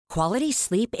Quality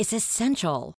sleep is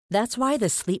essential. That's why the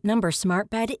Sleep Number Smart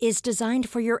Bed is designed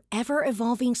for your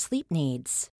ever-evolving sleep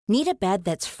needs. Need a bed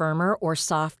that's firmer or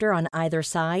softer on either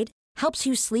side? Helps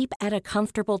you sleep at a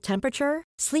comfortable temperature?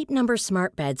 Sleep Number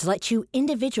Smart Beds let you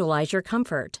individualize your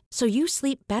comfort, so you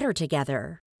sleep better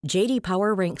together. J.D.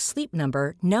 Power ranks Sleep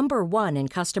Number number 1 in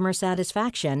customer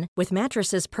satisfaction with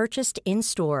mattresses purchased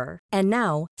in-store. And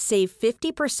now, save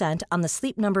 50% on the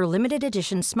Sleep Number Limited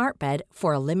Edition Smart Bed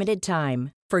for a limited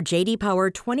time. For J.D. Power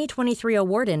 2023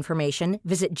 award information,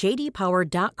 visit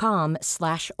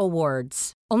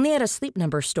jdpower.com/awards. Only at a Sleep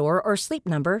Number store or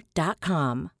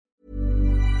sleepnumber.com.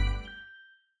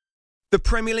 The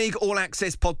Premier League All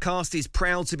Access podcast is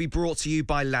proud to be brought to you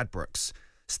by Ladbrokes.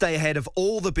 Stay ahead of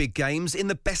all the big games in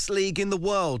the best league in the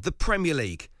world, the Premier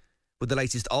League. With the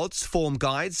latest odds, form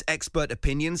guides, expert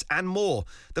opinions and more,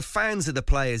 the fans are the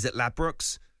players at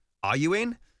Ladbrokes. Are you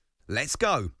in? Let's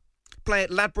go. Play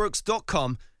at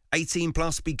ladbrokes.com, 18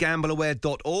 plus,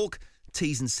 begambleaware.org.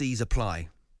 T's and C's apply.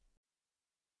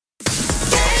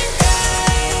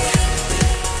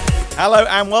 Hello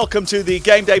and welcome to the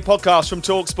Game Day podcast from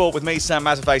TalkSport with me, Sam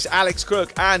Matterface, Alex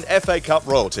Crook and FA Cup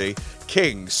royalty,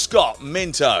 King Scott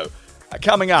Minto.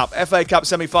 Coming up, FA Cup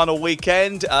semi-final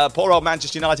weekend. Poor old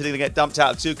Manchester United are going to get dumped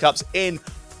out of 2 cups in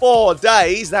 4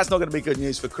 days. That's not going to be good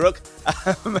news for Crook.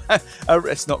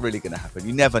 It's not really going to happen.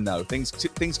 You never know. Things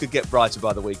could get brighter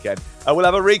by the weekend. We'll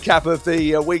have a recap of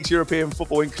the week's European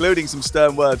football, including some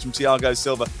stern words from Thiago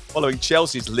Silva following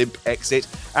Chelsea's limp exit,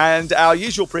 and our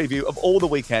usual preview of all the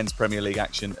weekend's Premier League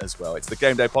action as well. It's the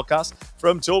Game Day podcast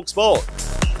from TalkSport.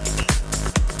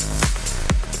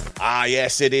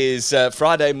 Yes, it is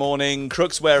Friday morning.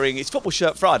 Crook's wearing his Football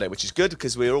Shirt Friday, which is good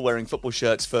because we're all wearing football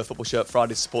shirts for Football Shirt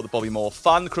Friday to support the Bobby Moore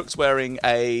Fund. Crook's wearing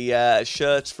a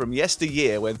shirt from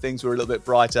yesteryear when things were a little bit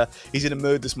brighter. He's in a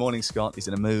mood this morning, Scott. He's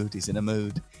in a mood.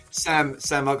 Sam,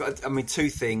 I've got, 2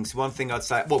 things. One thing I'd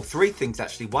say, 3 things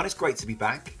actually. One, it's great to be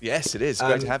back. Yes, it is.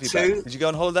 Great to have you back. Did you go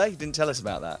on holiday? You didn't tell us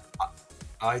about that.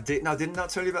 I did. No, I did not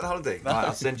tell you about the holiday. No. Right,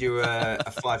 I'll send you a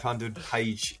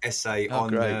 500-page essay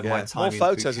on my time. More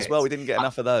photos as well. We didn't get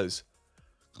enough of those.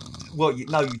 Well, you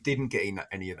didn't get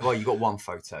any of them. Well, you got one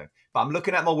photo. But I'm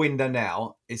looking at my window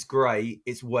now. It's grey.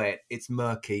 It's wet. It's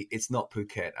murky. It's not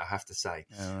Phuket, I have to say.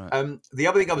 Right. The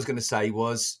other thing I was going to say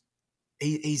was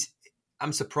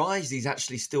I'm surprised he's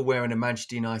actually still wearing a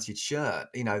Manchester United shirt.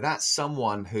 You know, that's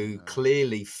someone who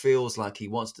clearly feels like he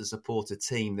wants to support a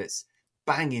team that's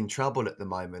bang in trouble at the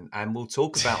moment, and we'll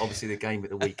talk about obviously the game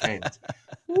at the weekend.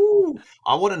 Ooh,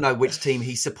 I want to know which team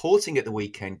he's supporting at the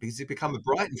weekend because he's become a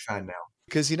Brighton fan now.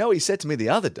 Because you know what he said to me the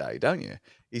other day, don't you?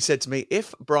 He said to me,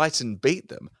 if Brighton beat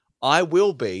them, I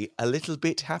will be a little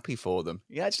bit happy for them.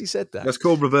 He actually said that. That's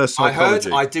called reverse psychology.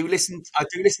 I do listen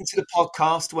to the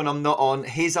podcast when I'm not on.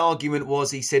 His argument was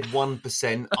he said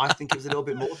 1%. I think it was a little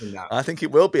bit more than that. I think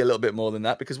it will be a little bit more than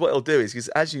that because what he'll do is, because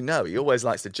as you know, he always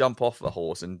likes to jump off the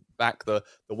horse and back the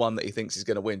one that he thinks is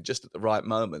going to win just at the right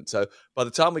moment. So by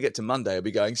the time we get to Monday, he'll be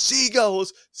going,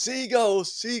 seagulls,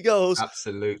 seagulls, seagulls.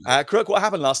 Absolutely. Crook, what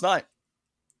happened last night?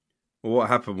 Well, what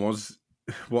happened was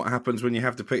what happens when you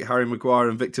have to pick Harry Maguire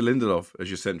and Victor Lindelof as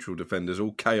your central defenders.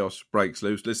 All chaos breaks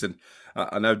loose. Listen,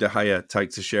 I know De Gea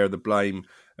takes a share of the blame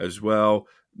as well.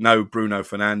 No Bruno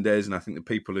Fernandes, and I think the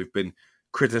people who've been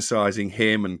criticising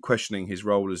him and questioning his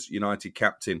role as United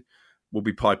captain will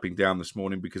be piping down this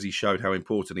morning because he showed how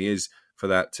important he is for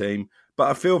that team. But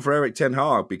I feel for Erik ten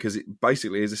Hag because it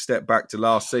basically is a step back to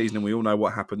last season, and we all know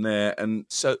what happened there. And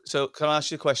so can I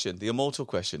ask you a question? The immortal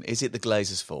question: is it the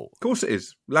Glazers' fault? Of course, it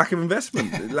is. Lack of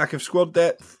investment, lack of squad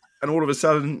depth, and all of a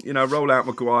sudden, roll out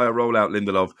Maguire, roll out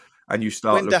Lindelof, and you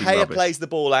start. When De looking Gea rubbish. plays the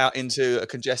ball out into a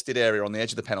congested area on the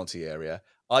edge of the penalty area,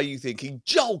 are you thinking,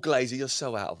 Joel Glazer, you're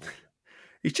so out of order?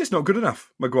 He's just not good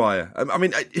enough, Maguire. I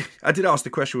mean, I did ask the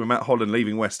question with Matt Holland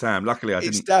leaving West Ham. Luckily, I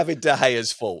didn't. It's David De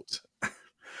Gea's fault.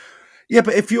 Yeah,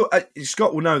 but if you're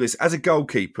Scott will know this, as a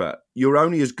goalkeeper, you're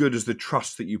only as good as the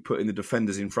trust that you put in the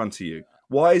defenders in front of you.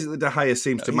 Why is it that De Gea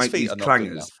seems to make these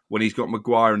clangers when he's got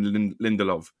Maguire and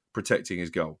Lindelof protecting his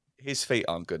goal? His feet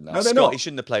aren't good enough. No, they're Scott, not. He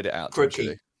shouldn't have played it out.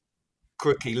 Crookie,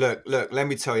 look, let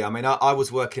me tell you. I mean, I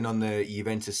was working on the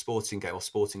Juventus Sporting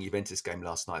Juventus game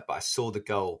last night, but I saw the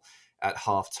goal at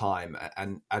half-time,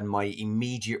 and my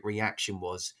immediate reaction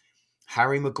was,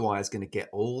 Harry Maguire's going to get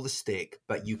all the stick,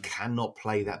 but you cannot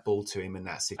play that ball to him in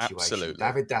that situation. Absolutely.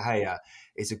 David De Gea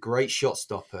is a great shot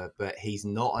stopper, but he's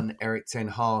not an Erik ten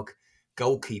Hag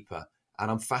goalkeeper.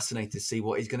 And I'm fascinated to see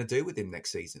what he's going to do with him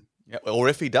next season. Yeah, or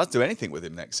if he does do anything with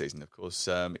him next season, of course.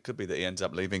 It could be that he ends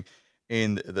up leaving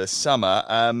in the summer.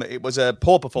 It was a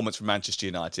poor performance from Manchester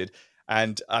United.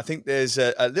 And I think there's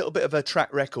a little bit of a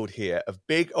track record here of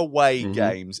big away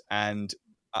games and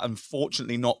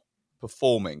unfortunately not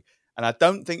performing. And I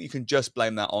don't think you can just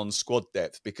blame that on squad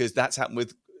depth, because that's happened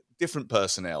with different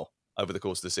personnel over the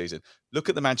course of the season. Look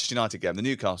at the Manchester United game, the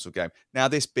Newcastle game, now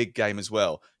this big game as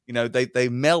well. You know, they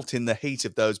melt in the heat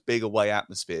of those big away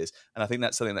atmospheres. And I think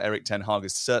that's something that Erik ten Hag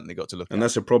has certainly got to look at. And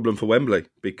that's a problem for Wembley,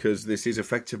 because this is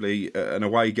effectively an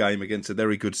away game against a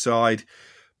very good side.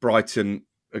 Brighton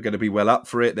are going to be well up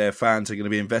for it. Their fans are going to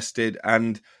be invested.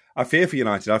 And I fear for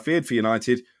United. I feared for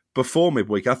United before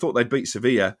midweek. I thought they'd beat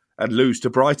Sevilla and lose to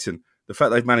Brighton. The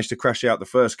fact they've managed to crash out the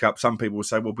first cup, some people will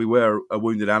say, well, we were a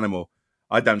wounded animal.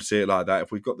 I don't see it like that.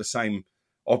 If we've got the same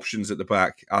options at the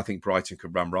back, I think Brighton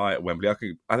could run riot at Wembley. I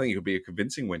think it could be a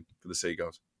convincing win for the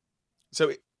Seagulls.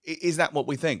 So is that what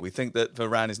we think? We think that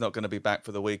Varane is not going to be back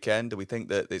for the weekend? Do we think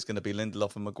that it's going to be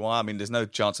Lindelof and Maguire? I mean, there's no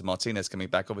chance of Martinez coming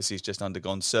back. Obviously, he's just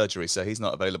undergone surgery, so he's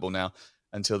not available now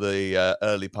until the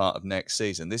early part of next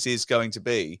season. This is going to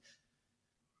be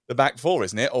the back four,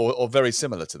 isn't it? Or very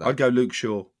similar to that? I'd go Luke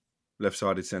Shaw,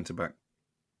 left-sided centre-back.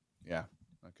 Yeah,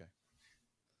 okay.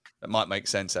 That might make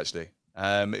sense, actually.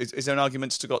 Is there an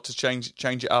argument to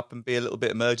change it up and be a little bit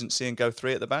emergency and go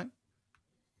three at the back?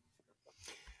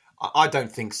 I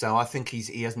don't think so. I think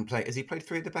he hasn't played. Has he played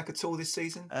three at the back at all this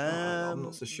season? I'm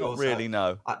not so sure. Not really,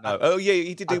 no. Oh, yeah,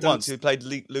 he did do once. He played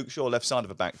Luke Shaw left side of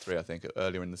a back three, I think,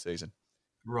 earlier in the season.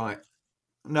 Right.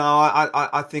 No,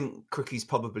 I think Crookie's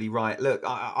probably right. Look,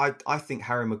 I think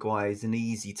Harry Maguire is an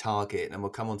easy target, and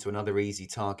we'll come on to another easy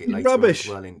target later on as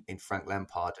well in Frank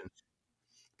Lampard. And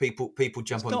people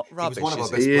jump on. Not rubbish. He was one of our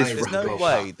best players. There's no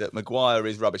way that Maguire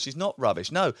is rubbish. He's not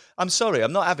rubbish. No, I'm sorry.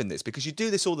 I'm not having this, because you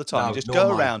do this all the time. You just go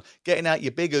around getting out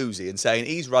your big Uzi and saying,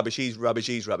 he's rubbish, he's rubbish,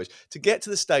 he's rubbish. To get to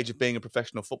the stage of being a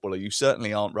professional footballer, you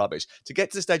certainly aren't rubbish. To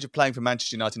get to the stage of playing for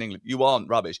Manchester United in England, you aren't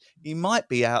rubbish. He might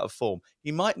be out of form.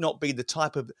 He might not be the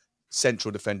type of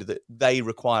central defender that they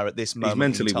require at this moment in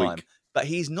time. He's mentally weak. But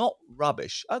he's not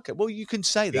rubbish. Okay, well, you can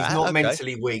say that. He's not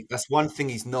mentally weak. That's one thing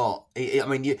he's not.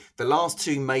 The last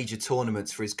two major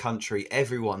tournaments for his country,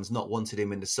 everyone's not wanted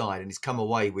him in the side, and he's come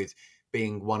away with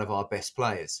being one of our best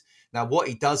players. Now, what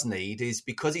he does need is,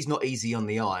 because he's not easy on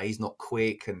the eye, he's not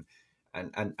quick and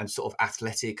sort of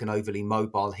athletic and overly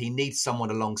mobile, he needs someone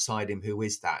alongside him who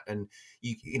is that. And,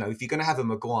 you know, if you're going to have a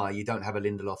Maguire, you don't have a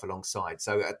Lindelof alongside.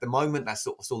 So at the moment, that's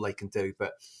all they can do.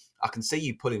 But I can see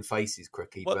you pulling faces,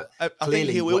 Crookie. Well, but I think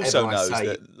he also knows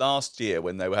that last year,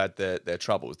 when they had their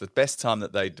troubles, the best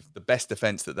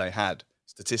defence that they had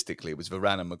statistically was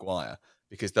Varane and Maguire,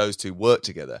 because those two worked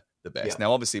together the best. Yeah.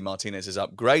 Now, obviously, Martinez has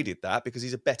upgraded that because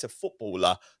he's a better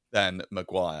footballer than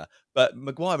Maguire. But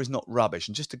Maguire is not rubbish,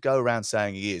 and just to go around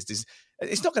saying he is,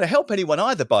 it's not going to help anyone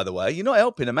either. By the way, you're not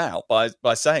helping him out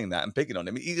by saying that and picking on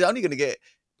him. He's only going to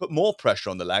put more pressure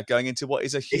on the lad going into what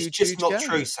is a huge. It's just not game.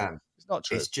 True, Sam. It's not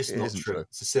true. It's just not true.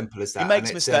 It's as simple as that. He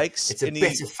makes mistakes. It's a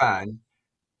bitter fan.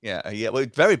 Yeah. Well,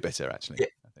 very bitter, actually. Yeah.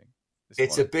 I think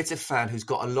it's a bitter fan who's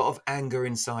got a lot of anger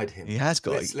inside him. He has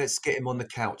got. Let's get him on the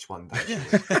couch one day.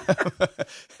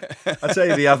 I'll tell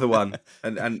you the other one,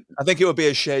 and I think it would be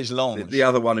a chaise longue. The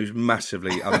other one who's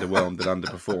massively underwhelmed and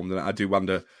underperformed, and I do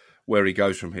wonder where he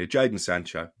goes from here. Jadon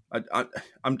Sancho.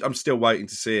 I'm still waiting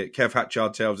to see it. Kev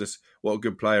Hatchard tells us what a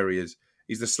good player he is.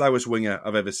 He's the slowest winger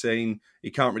I've ever seen.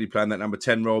 He can't really play in that number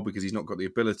 10 role because he's not got the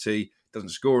ability, doesn't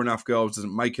score enough goals,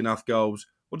 doesn't make enough goals.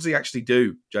 What does he actually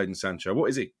do, Jadon Sancho? What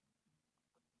is he?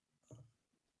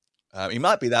 He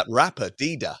might be that rapper,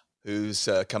 Dida, who's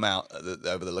come out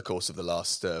over the course of the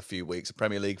last few weeks, a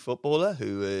Premier League footballer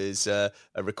who is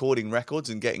recording records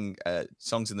and getting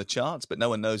songs in the charts, but no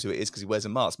one knows who it is because he wears a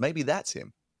mask. Maybe that's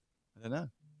him. I don't know.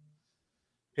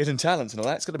 Hidden talents and all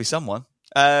that. It's got to be someone.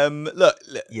 Look,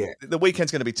 the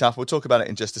weekend's going to be tough. We'll talk about it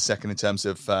in just a second in terms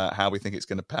of how we think it's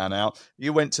going to pan out.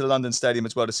 You went to the London Stadium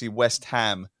as well to see West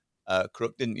Ham,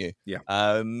 Crook, didn't you? Yeah.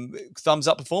 Thumbs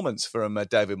up performance from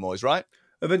David Moyes, right?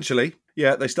 Eventually,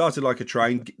 yeah, they started like a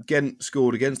train. Ghent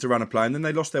scored against the run of play, and then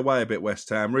they lost their way a bit, West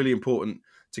Ham. Really important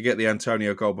to get the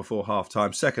Antonio goal before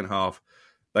half-time. Second half,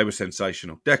 they were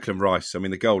sensational. Declan Rice,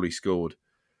 the goal he scored,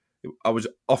 I was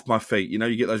off my feet. You know,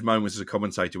 you get those moments as a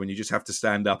commentator when you just have to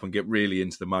stand up and get really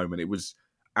into the moment. It was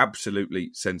absolutely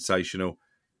sensational.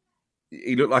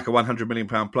 He looked like a £100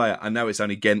 million player. I know it's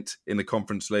only Ghent in the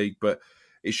Conference League, but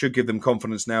it should give them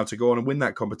confidence now to go on and win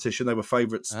that competition. They were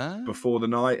favourites before the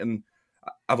night, and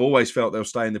I've always felt they'll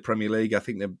stay in the Premier League. I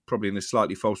think they're probably in a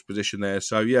slightly false position there.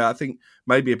 So, yeah, I think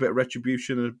maybe a bit of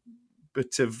retribution, a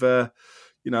bit of a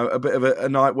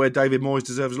night where David Moyes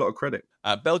deserves a lot of credit.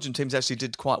 Belgian teams actually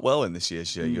did quite well in this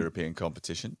year's European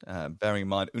competition. Bearing in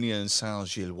mind Union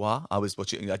Saint-Gilloise,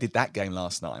 I did that game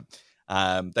last night.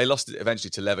 They lost it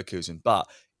eventually to Leverkusen, but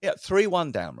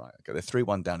 3-1 down, right? Okay, they're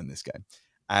 3-1 down in this game.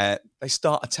 They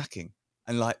start attacking.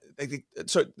 And they were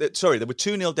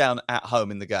 2-0 down at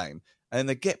home in the game. And then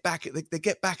they get back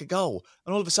a goal.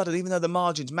 And all of a sudden, even though the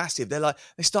margin's massive, they're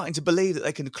starting to believe that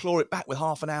they can claw it back with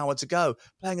half an hour to go,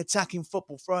 playing attacking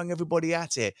football, throwing everybody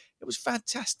at it. It was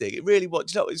fantastic. It really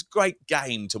was. It was a great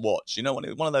game to watch. One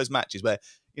of those matches where,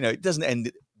 it doesn't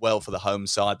end well for the home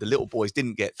side. The little boys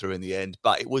didn't get through in the end,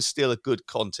 but it was still a good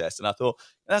contest. And I thought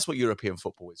that's what European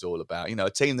football is all about. A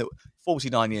team that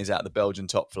 49 years out of the Belgian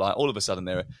top flight, all of a sudden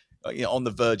they're on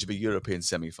the verge of a European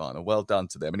semi-final. Well done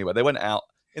to them. Anyway, they went out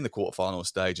in the quarterfinal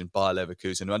stage and Bayer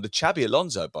Leverkusen, who under Xabi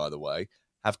Alonso, by the way,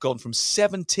 have gone from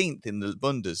 17th in the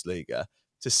Bundesliga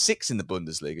to 6th in the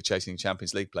Bundesliga, chasing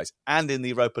Champions League place, and in the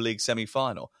Europa League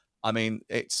semi-final. I mean,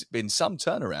 it's been some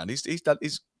turnaround.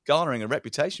 He's garnering a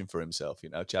reputation for himself,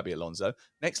 Xabi Alonso.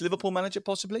 Next Liverpool manager,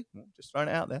 possibly? Just throwing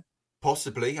it out there.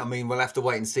 Possibly. I mean, we'll have to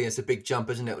wait and see. It's a big jump,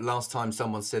 isn't it? Last time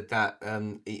someone said that,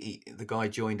 the guy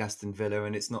joined Aston Villa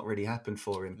and it's not really happened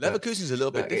for him. Leverkusen's a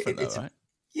little bit different, though, right?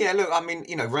 Yeah, look, I mean,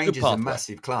 Rangers is a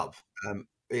massive club.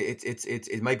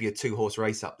 It may be a 2-horse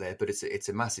race up there, but it's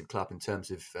a massive club in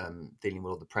terms of dealing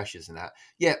with all the pressures and that.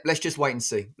 Yeah, let's just wait and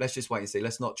see.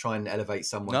 Let's not try and elevate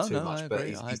someone too much. But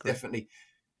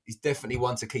he's definitely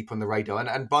one to keep on the radar.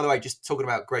 And by the way, just talking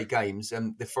about great games,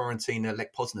 the Fiorentina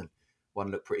Lech Poznan one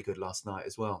looked pretty good last night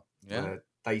as well. Yeah,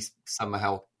 they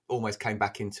somehow almost came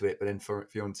back into it, but then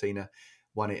Fiorentina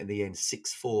won it in the end,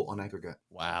 6-4 on aggregate.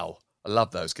 Wow. I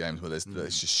love those games where there's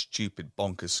just stupid,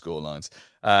 bonkers scorelines.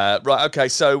 Right, okay,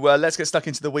 so let's get stuck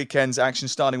into the weekend's action,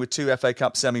 starting with 2 FA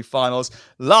Cup semi-finals,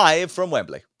 live from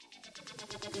Wembley.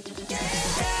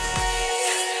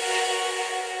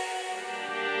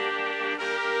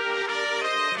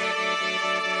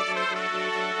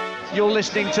 You're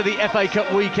listening to the FA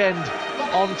Cup weekend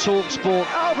on TalkSport.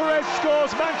 Alvarez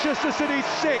scores Manchester City's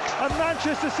 6th, and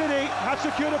Manchester City have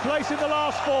secured a place in the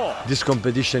last 4. This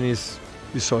competition is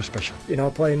so special.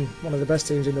 Playing one of the best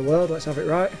teams in the world, let's have it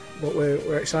right. But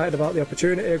we're excited about the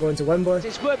opportunity of going to Wembley.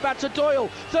 It's worked back to Doyle,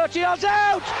 30 yards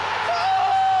out!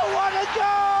 Oh, what a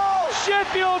goal!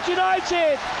 Sheffield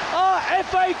United are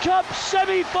FA Cup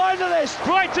semi-finalists.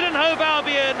 Brighton and Hove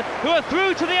Albion, who are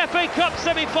through to the FA Cup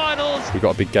semi-finals. We've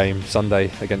got a big game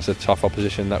Sunday against a tough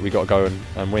opposition that we've got to go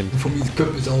and win. For me, the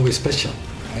Cup is always special.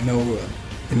 I know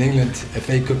in England,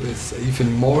 FA Cup is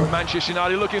even more. Manchester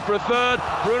United looking for a third.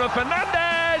 Bruno Fernandes!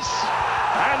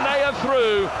 And they are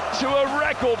through to a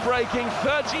record-breaking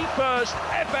 31st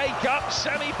FA Cup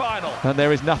semi-final. And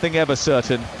there is nothing ever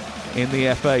certain in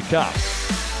the FA Cup.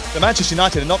 The Manchester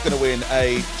United are not going to win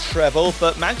a treble,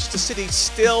 but Manchester City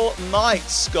still might,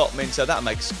 Scott Minto. That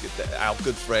makes our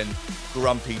good friend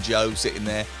Grumpy Joe sitting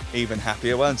there even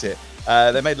happier, won't it?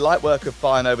 They made light work of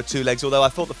Bayern over 2 legs, although I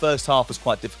thought the first half was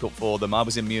quite difficult for them. I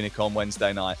was in Munich on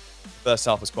Wednesday night. First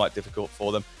half was quite difficult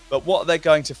for them. But what are they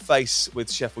going to face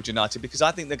with Sheffield United? Because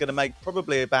I think they're going to make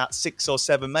probably about 6 or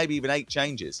 7, maybe even 8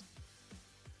 changes.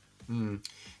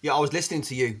 Yeah, I was listening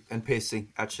to you and Piercy,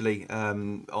 actually,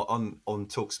 on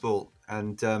TalkSport.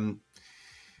 And,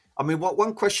 I mean,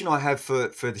 one question I have for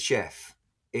the chef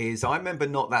is I remember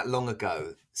not that long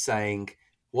ago saying,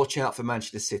 watch out for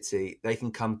Manchester City. They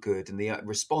can come good. And the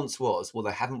response was, well,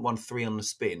 they haven't won 3 on the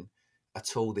spin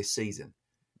at all this season.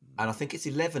 And I think it's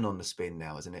 11 on the spin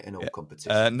now, isn't it, in all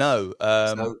competitions? No,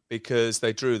 because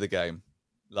they drew the game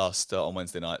last on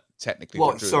Wednesday night. Technically,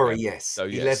 yes. So,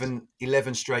 yes.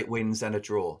 11 straight wins and a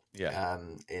draw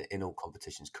in all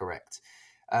competitions, correct.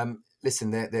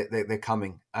 Listen, they're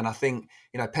coming. And I think,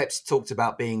 Pep's talked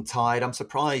about being tired. I'm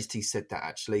surprised he said that,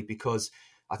 actually, because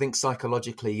I think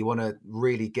psychologically you want to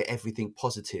really get everything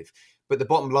positive. But the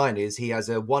bottom line is he has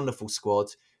a wonderful squad.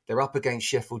 They're up against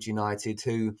Sheffield United,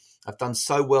 who have done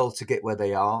so well to get where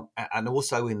they are, and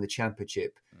also in the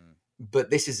Championship.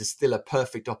 But this is still a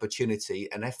perfect opportunity,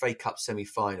 an FA Cup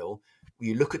semi-final.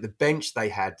 You look at the bench they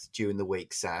had during the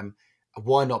week, Sam.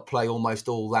 Why not play almost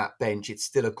all that bench? It's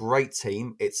still a great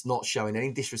team. It's not showing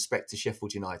any disrespect to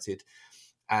Sheffield United.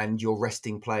 And you're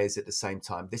resting players at the same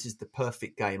time. This is the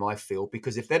perfect game, I feel,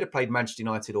 because if they'd have played Manchester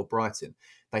United or Brighton,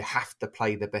 they have to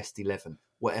play the best 11,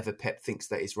 whatever Pep thinks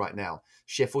that is right now.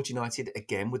 Sheffield United,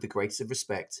 again, with the greatest of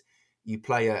respect, you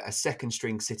play a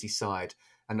second-string City side,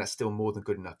 and that's still more than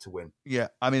good enough to win. Yeah,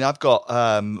 I mean, I've got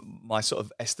my sort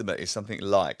of estimate is something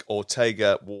like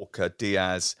Ortega, Walker,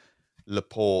 Diaz,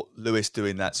 Laporte, Lewis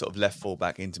doing that sort of left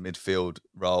full-back into midfield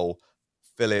role,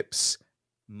 Phillips,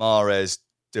 Mahrez,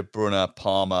 De Bruyne,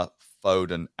 Palmer,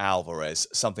 Foden, Alvarez,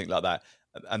 something like that.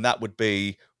 And that would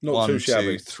be Not 1, too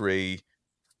shabby. 2, 3,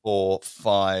 4,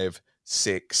 5,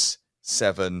 6,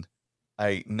 7,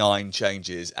 a 9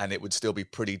 changes and it would still be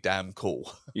pretty damn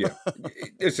cool. Yeah.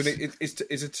 Listen,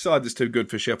 it's a side that's too good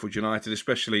for Sheffield United,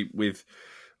 especially with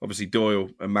obviously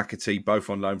Doyle and McAtee both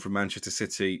on loan from Manchester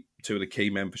City, 2 of the key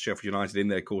men for Sheffield United in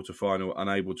their quarter-final,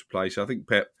 unable to play. So I think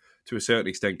Pep, to a certain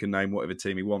extent, can name whatever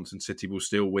team he wants and City will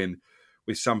still win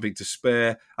with something to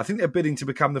spare. I think they're bidding to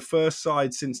become the first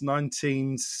side since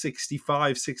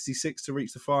 1965-66 to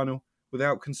reach the final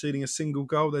without conceding a single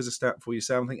goal. There's a stat for you,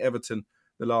 Sam. I think Everton,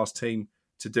 the last team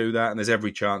to do that, and there's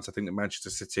every chance, I think, that Manchester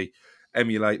City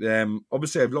emulate them.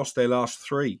 Obviously, they've lost their last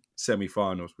 3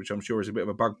 semi-finals, which I'm sure is a bit of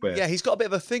a bugbear. Yeah, he's got a bit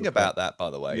of a thing about that, by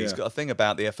the way. Yeah. He's got a thing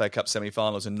about the FA Cup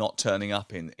semi-finals and not turning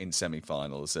up in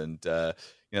semi-finals. And,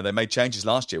 they made changes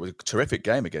last year. It was a terrific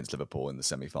game against Liverpool in the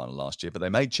semi-final last year, but they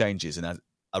made changes, and as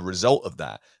a result of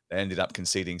that, they ended up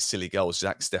conceding silly goals.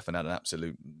 Zach Steffen had an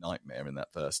absolute nightmare in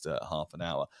that first half an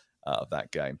hour of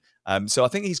that game. So I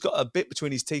think he's got a bit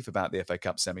between his teeth about the FA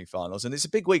Cup semi-finals, and it's a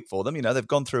big week for them. They've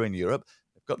gone through in Europe.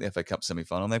 They've got the FA Cup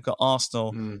semi-final, and they've got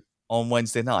Arsenal on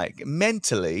Wednesday night.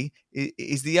 Mentally,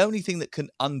 is the only thing that can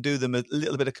undo them a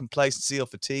little bit of complacency or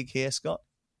fatigue here, Scott?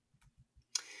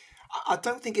 I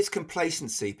don't think it's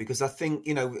complacency, because I think,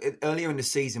 earlier in the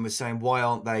season we're saying, why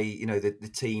aren't they, the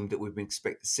team that we've been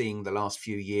seeing the last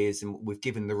few years, and we've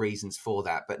given the reasons for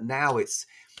that. But now it's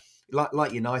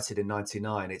like United in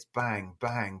 99, it's bang,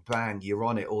 bang, bang, you're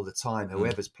on it all the time.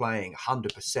 Whoever's playing,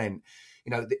 100%.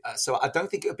 So I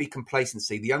don't think it would be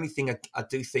complacency. The only thing I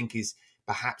do think is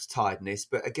perhaps tiredness.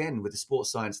 But again, with the sports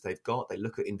science they've got, they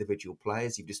look at individual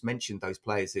players. You've just mentioned those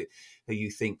players who you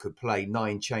think could play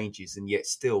 9 changes and yet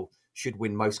still should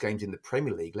win most games in the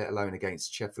Premier League, let alone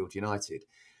against Sheffield United.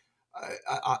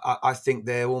 I think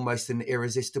they're almost an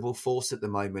irresistible force at the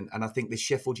moment. And I think the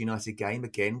Sheffield United game,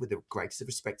 again, with the greatest of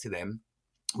respect to them,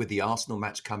 with the Arsenal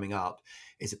match coming up,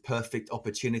 is a perfect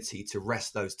opportunity to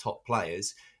rest those top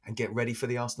players and get ready for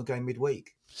the Arsenal game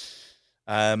midweek.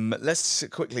 Let's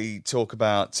quickly talk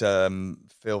about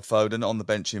Phil Foden on the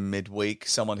bench in midweek,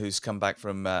 someone who's come back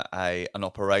from an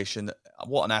operation.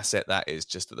 What an asset that is,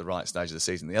 just at the right stage of the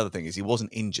season. The other thing is he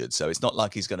wasn't injured, so it's not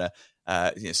like he's going to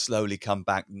slowly come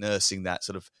back nursing that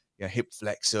sort of hip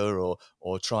flexor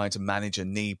or trying to manage a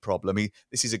knee problem.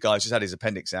 This is a guy who's just had his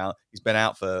appendix out. He's been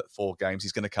out for 4 games.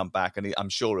 He's going to come back, and I'm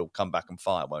sure he'll come back and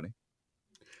fire, won't he?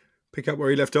 Pick up where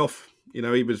he left off. He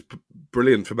was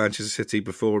brilliant for Manchester City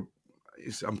before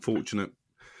his unfortunate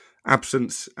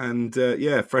absence, and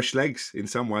fresh legs in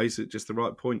some ways at just the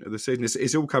right point of the season.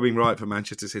 It's all coming right for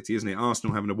Manchester City, isn't it?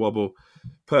 Arsenal having a wobble,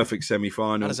 perfect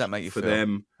semi-final. How does that make you for feel?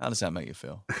 Them? How does that make you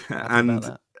feel?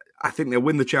 And I think they'll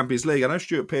win the Champions League. I know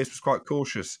Stuart Pearce was quite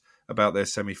cautious about their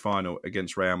semi-final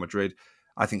against Real Madrid.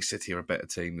 I think City are a better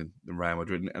team than Real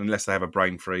Madrid, unless they have a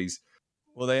brain freeze.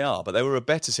 Well, they are, but they were a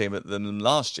better team than them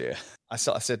last year. I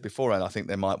said beforehand, I think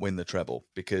they might win the treble,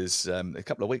 because a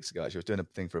couple of weeks ago, actually, I was doing a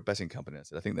thing for a betting company. I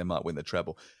said, I think they might win the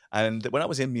treble. And when I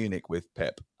was in Munich with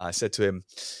Pep, I said to him,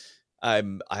 I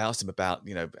asked him about,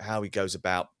 how he goes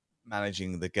about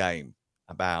managing the game,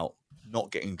 about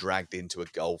not getting dragged into a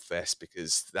goal fest,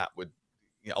 because that would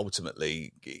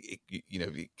ultimately,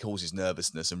 it causes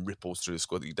nervousness and ripples through the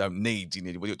squad that you don't need.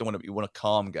 You want a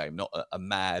calm game, not a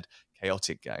mad,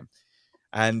 chaotic game.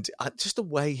 And just the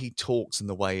way he talks and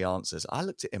the way he answers, I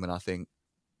looked at him and I think,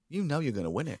 you're going to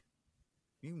win it.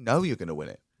 You're going to win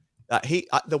it.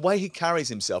 The way he carries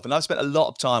himself, and I've spent a lot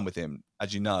of time with him,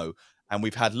 as you know, and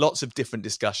we've had lots of different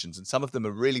discussions, and some of them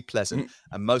are really pleasant,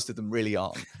 and most of them really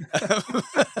aren't.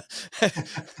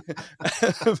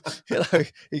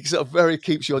 He sort of very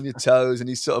keeps you on your toes, and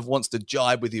he sort of wants to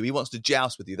jibe with you. He wants to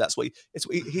joust with you. That's what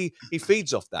he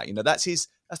feeds off that. That's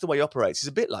the way he operates. He's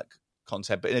a bit like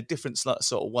content, but in a different sort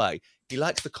of way. He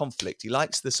likes the conflict. He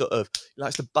likes to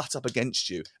butt up against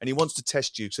you, and he wants to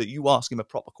test you. So you ask him a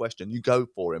proper question, you go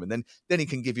for him, and then he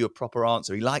can give you a proper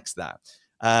answer. He likes that.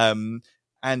 I've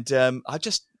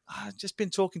just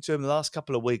been talking to him the last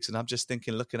couple of weeks, and I'm just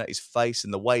thinking, looking at his face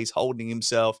and the way he's holding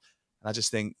himself, and I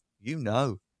just think, you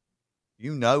know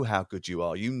how good you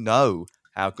are. You know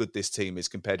how good this team is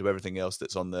compared to everything else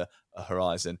that's on the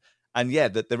horizon. And yeah,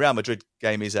 the Real Madrid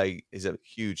game is a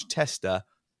huge tester,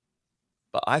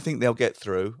 but I think they'll get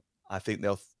through. I think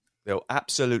they'll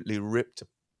absolutely rip to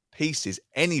pieces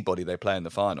anybody they play in the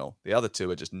final. The other two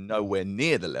are just nowhere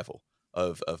near the level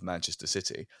of Manchester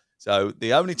City. So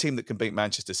the only team that can beat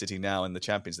Manchester City now in the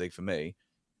Champions League for me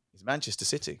is Manchester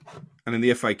City. And in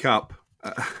the FA Cup,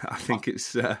 I think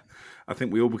I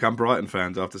think we all become Brighton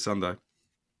fans after Sunday.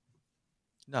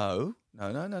 No.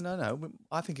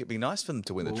 I think it'd be nice for them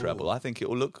to win the treble. I think it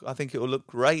will look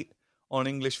great on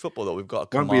English football that we've got a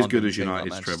command. Won't be as good as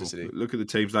United's like treble. City. Look at the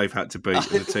teams they've had to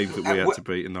beat and the teams that we had to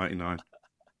beat in '99.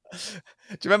 Do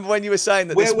you remember when you were saying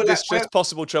that this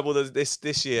possible trouble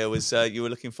this year was you were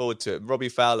looking forward to it? Robbie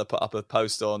Fowler put up a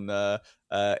post on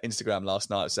Instagram last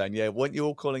night saying, "Yeah, weren't you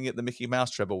all calling it the Mickey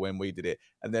Mouse treble when we did it?"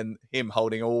 And then him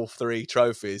holding all 3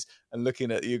 trophies and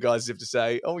looking at you guys as if to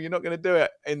say, "Oh, you're not going to do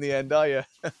it in the end, are you?"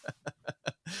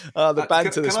 The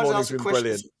banter this morning's been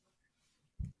brilliant.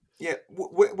 Yeah,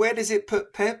 where does it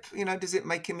put Pep? Does it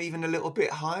make him even a little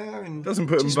bit higher? And doesn't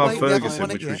put him above Ferguson,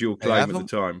 which was your claim at the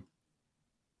time.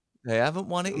 They haven't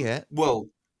won it yet. Well,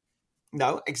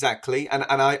 no, exactly. And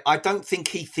I don't think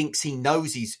he thinks he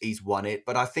knows he's won it,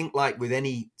 but I think like with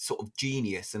any sort of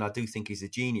genius, and I do think he's a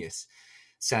genius,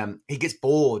 Sam, he gets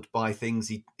bored by things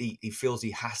he feels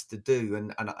he has to do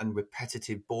and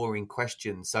repetitive, boring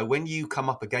questions. So when you come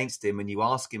up against him and you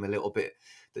ask him a little bit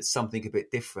that's something a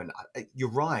bit different, you're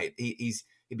right. He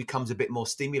becomes a bit more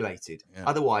stimulated. Yeah.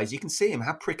 Otherwise, you can see him,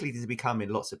 how prickly does he become in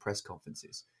lots of press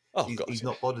conferences. He's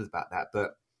not bothered about that,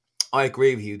 but I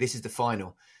agree with you. This is the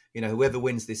final. Whoever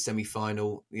wins this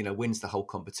semi-final, wins the whole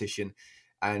competition.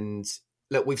 And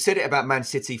look, we've said it about Man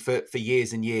City for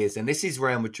years and years. And this is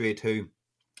Real Madrid who,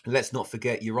 let's not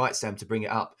forget, you're right, Sam, to bring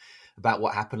it up about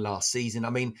what happened last season. I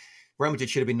mean, Real Madrid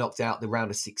should have been knocked out the round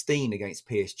of 16 against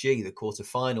PSG, the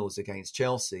quarterfinals against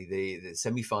Chelsea, the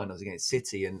semi-finals against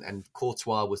City, and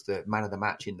Courtois was the man of the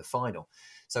match in the final.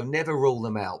 So never rule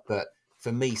them out. But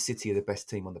for me, City are the best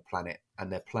team on the planet,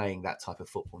 and they're playing that type of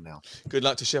football now. Good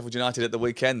luck to Sheffield United at the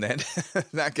weekend then.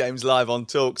 That game's live on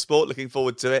Talk Sport. Looking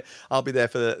forward to it. I'll be there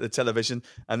for the television,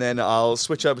 and then I'll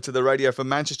switch over to the radio for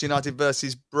Manchester United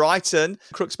versus Brighton.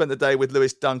 Crook spent the day with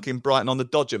Lewis Dunk in Brighton on the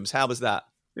Dodgems. How was that?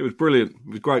 It was brilliant. It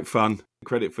was great fun.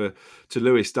 Credit to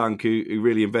Lewis Dunk, who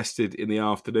really invested in the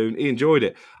afternoon. He enjoyed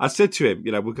it. I said to him,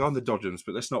 we'll go on the Dodgems,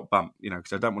 but let's not bump,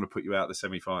 because I don't want to put you out of the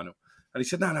semi-final. And he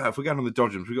said, no, if we're going on the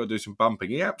Dodgems, we've got to do some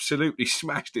bumping. He absolutely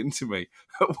smashed into me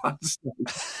at one stage.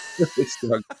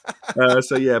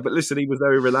 But listen, he was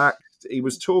very relaxed. He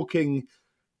was talking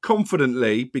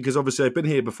confidently because obviously they've been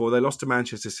here before. They lost to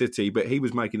Manchester City, but he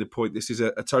was making the point this is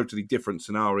a totally different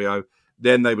scenario.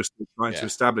 Then they were still trying to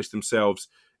establish themselves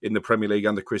in the Premier League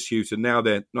under Chris Hughton. Now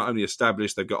they're not only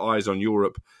established, they've got eyes on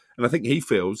Europe. And I think he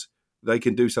feels they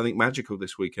can do something magical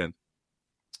this weekend.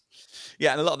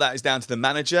 Yeah, and a lot of that is down to the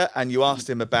manager. And you asked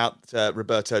him about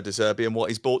Roberto De Zerbi and what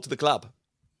he's brought to the club.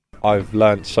 I've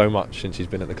learned so much since he's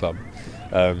been at the club.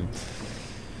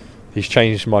 He's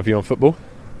changed my view on football,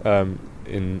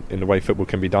 in the way football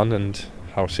can be done and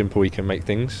how simple he can make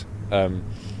things,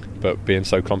 but being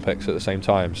so complex at the same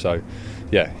time. So,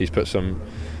 yeah, he's put some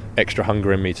extra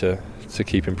hunger in me to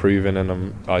keep improving,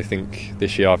 and I think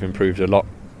this year I've improved a lot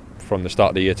from the start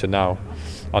of the year to now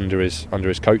under his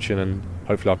coaching, and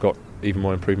hopefully I've got even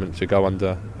more improvement to go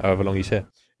under however long he's here.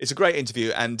 It's a great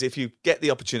interview, and if you get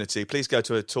the opportunity, please go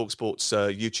to a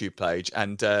TalkSports YouTube page,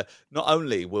 and not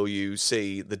only will you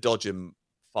see the Dodgem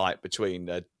fight between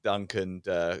Dunk and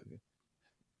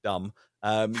Dumb,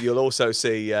 you'll also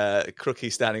see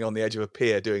Crookie standing on the edge of a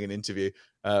pier doing an interview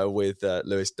with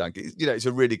Lewis Dunk. It's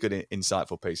a really good,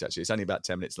 insightful piece, actually. It's only about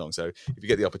 10 minutes long, so if you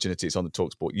get the opportunity, it's on the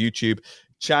TalkSport YouTube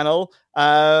channel.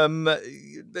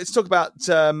 Let's talk about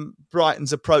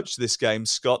Brighton's approach to this game,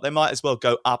 Scott. They might as well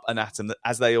go up and at them,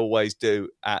 as they always do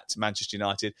at Manchester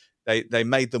United. They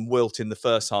made them wilt in the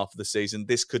first half of the season.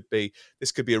 This could be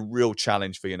a real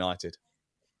challenge for United.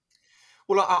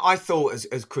 Well, I thought,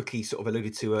 as Crookie sort of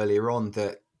alluded to earlier on,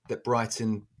 that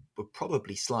Brighton were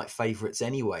probably slight favourites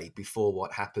anyway before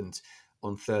what happened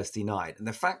on Thursday night. And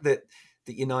the fact that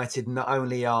United not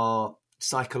only are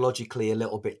psychologically a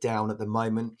little bit down at the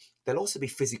moment, they'll also be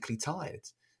physically tired.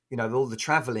 All the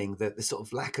travelling, the sort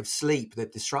of lack of sleep, the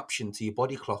disruption to your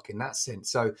body clock in that sense.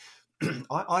 So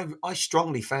I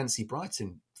strongly fancy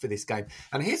Brighton for this game.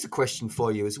 And here's a question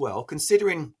for you as well.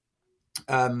 Considering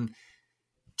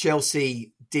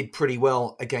Chelsea did pretty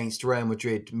well against Real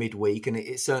Madrid midweek, and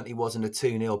it certainly wasn't a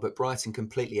 2-0, but Brighton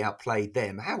completely outplayed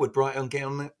them. How would Brighton get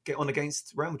on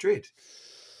against Real Madrid?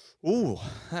 Ooh,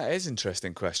 that is an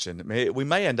interesting question. We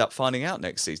may end up finding out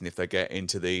next season if they get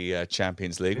into the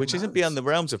Champions League, which isn't beyond the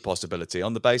realms of possibility,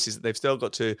 on the basis that they've still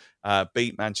got to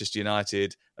play Manchester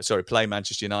United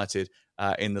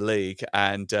in the league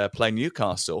and play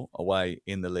Newcastle away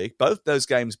in the league. Both those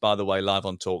games, by the way, live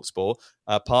on TalkSport,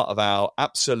 are part of our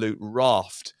absolute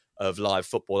raft of live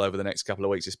football over the next couple of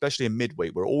weeks, especially in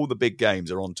midweek, where all the big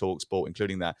games are on TalkSport,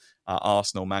 including that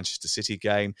Arsenal-Manchester City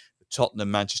game, the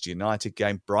Tottenham-Manchester United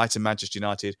game, Brighton-Manchester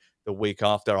United the week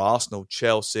after,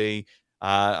 Arsenal-Chelsea.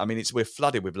 We're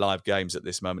flooded with live games at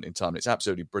this moment in time. It's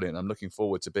absolutely brilliant. I'm looking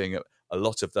forward to being at a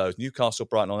lot of those.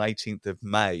 Newcastle-Brighton on 18th of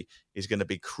May is going to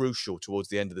be crucial towards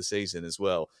the end of the season as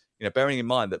well. bearing in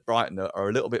mind that Brighton are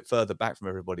a little bit further back from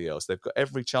everybody else, they've got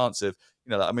every chance of,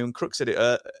 when Crook said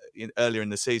it earlier in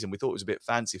the season, we thought it was a bit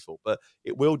fanciful, but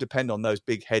it will depend on those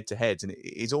big head-to-heads, and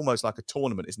it's almost like a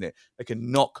tournament, isn't it? They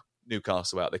can knock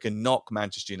Newcastle out, they can knock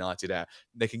Manchester United out,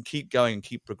 they can keep going and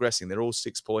keep progressing. They're all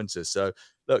 6-pointers, so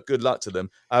look, good luck to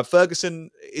them. Ferguson,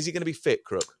 is he going to be fit,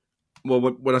 Crook? Well,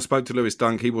 when I spoke to Lewis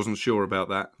Dunk, he wasn't sure about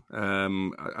that.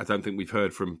 I don't think we've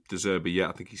heard from De Zerbi yet.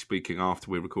 I think he's speaking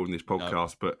after we're recording this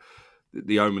podcast, but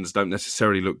the omens don't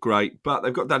necessarily look great. But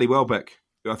they've got Danny Welbeck,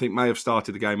 who I think may have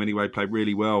started the game anyway, played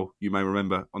really well, you may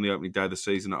remember, on the opening day of the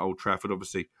season at Old Trafford.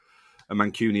 Obviously, a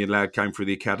Mancunian lad came through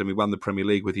the academy, won the Premier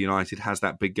League with United, has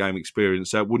that big game experience.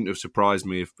 So it wouldn't have surprised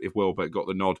me if Welbeck got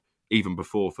the nod even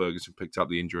before Ferguson picked up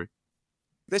the injury.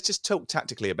 Let's just talk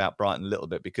tactically about Brighton a little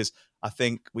bit, because I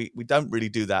think we don't really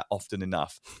do that often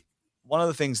enough. One of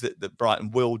the things that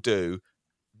Brighton will do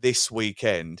this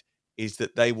weekend is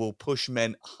that they will push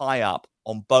men high up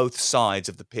on both sides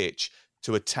of the pitch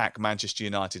to attack Manchester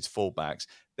United's fullbacks.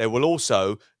 They will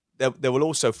also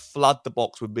flood the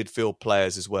box with midfield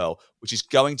players as well, which is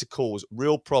going to cause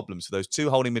real problems for those two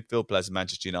holding midfield players of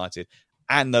Manchester United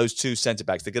and those two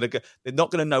centre-backs. They're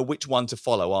not going to know which one to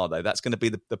follow, are they? That's going to be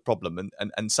the problem.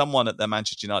 And someone at the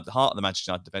Manchester United, the heart of the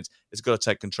Manchester United defence, has got to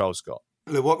take control, Scott.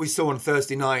 Look, what we saw on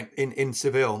Thursday night in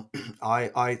Seville,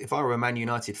 if I were a Man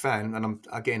United fan, and I'm,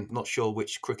 again, not sure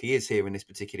which crook he is here in this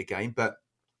particular game, but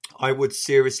I would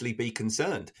seriously be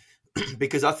concerned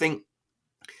because I think,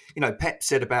 Pep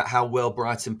said about how well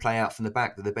Brighton play out from the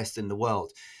back, they're the best in the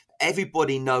world.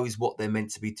 Everybody knows what they're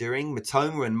meant to be doing.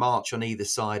 Matoma and March on either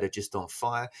side are just on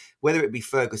fire. Whether it be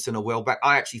Ferguson or Welbeck,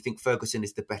 I actually think Ferguson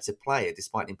is the better player,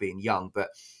 despite him being young. But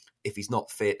if he's not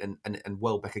fit and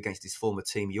Welbeck against his former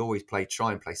team, you always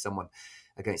try and play someone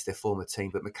against their former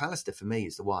team. But McAllister, for me,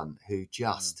 is the one who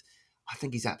just, I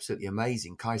think he's absolutely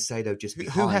amazing. Caicedo just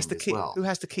behind well. Who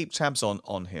has to keep tabs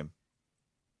on him?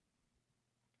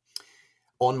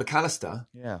 On McAllister?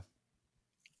 Yeah.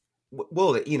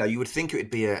 Well, you would think it would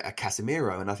be a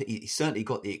Casemiro, and I think he's certainly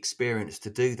got the experience to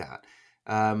do that.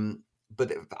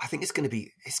 But I think it's going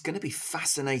to be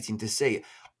fascinating to see.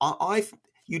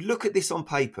 You look at this on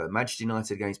paper, Manchester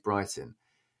United against Brighton,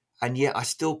 and yet I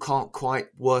still can't quite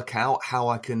work out how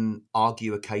I can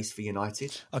argue a case for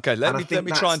United. Okay, let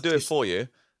me try and do it for you.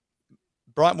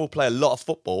 Brighton will play a lot of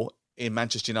football in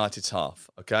Manchester United's half.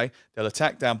 Okay, they'll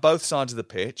attack down both sides of the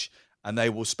pitch, and they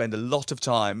will spend a lot of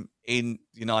time in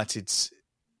United's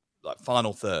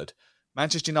final third.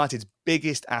 Manchester United's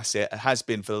biggest asset has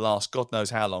been for the last God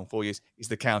knows how long, 4 years, is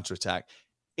the counter-attack.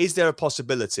 Is there a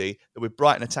possibility that with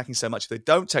Brighton attacking so much, if they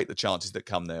don't take the chances that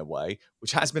come their way,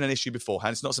 which has been an issue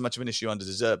beforehand, it's not so much of an issue under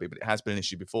De Zerbi, but it has been an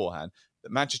issue beforehand,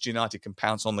 that Manchester United can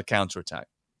pounce on the counter-attack?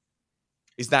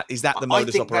 Is that the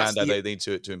modus operandi they need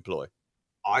to employ?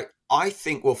 I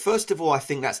think, well, first of all, I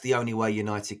think that's the only way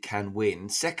United can win.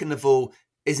 Second of all,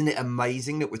 isn't it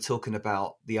amazing that we're talking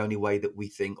about the only way that we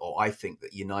think, or I think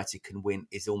that United can win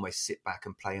is almost sit back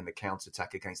and play in the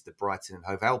counter-attack against the Brighton and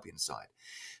Hove Albion side.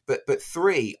 But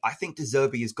three, I think De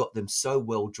Zerbi has got them so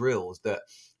well drilled that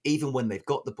even when they've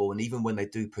got the ball and even when they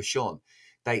do push on,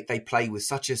 they play with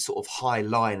such a sort of high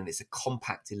line and it's a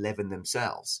compact 11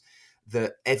 themselves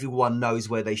that everyone knows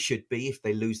where they should be if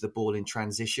they lose the ball in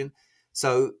transition.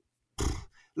 So,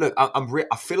 look,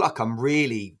 I feel like I'm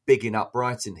really bigging up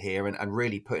Brighton here and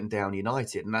really putting down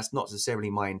United, and that's not necessarily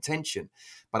my intention.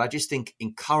 But I just think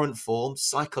in current form,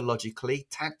 psychologically,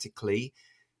 tactically,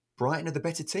 Brighton are the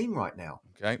better team right now.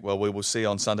 Okay, well, we will see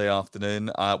on Sunday afternoon.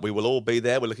 We will all be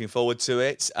there. We're looking forward to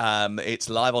it. It's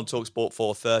live on TalkSport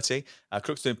 4:30.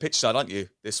 Crook's doing pitch side, aren't you,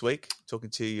 this week? Talking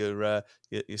to your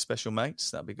special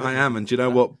mates. That'd be good. I am, and do you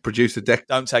know what? Producer Declan...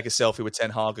 Don't take a selfie with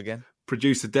Ten Hag again.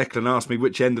 Producer Declan asked me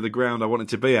which end of the ground I wanted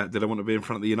to be at. Did I want to be in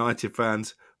front of the United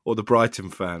fans or the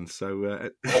Brighton fans? So,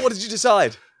 what did you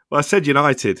decide? Well, I said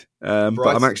United, but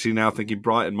I'm actually now thinking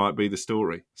Brighton might be the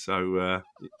story. So,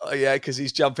 yeah, because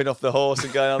he's jumping off the horse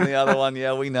and going on the other one.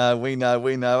 Yeah, we know.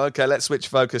 Okay, let's switch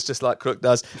focus, just like Crook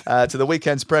does, to the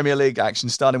weekend's Premier League action,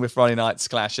 starting with Friday night's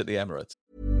clash at the Emirates.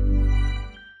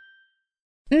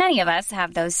 Many of us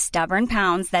have those stubborn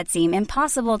pounds that seem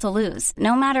impossible to lose,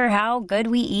 no matter how good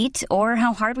we eat or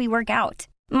how hard we work out.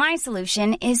 My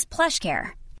solution is PlushCare.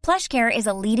 PlushCare is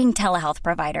a leading telehealth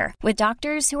provider with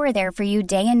doctors who are there for you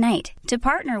day and night to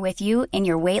partner with you in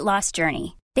your weight loss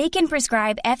journey. They can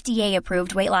prescribe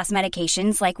FDA-approved weight loss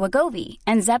medications like Wegovy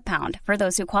and Zepbound for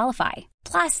those who qualify.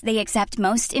 Plus, they accept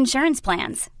most insurance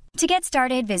plans. To get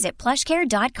started, visit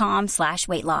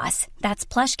plushcare.com/weightloss. That's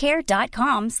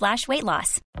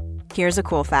plushcare.com/weightloss. Here's a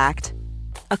cool fact.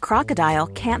 A crocodile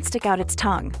can't stick out its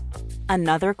tongue.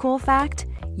 Another cool fact,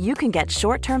 you can get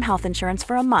short-term health insurance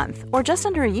for a month or just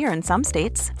under a year in some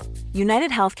states.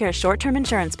 United Healthcare short-term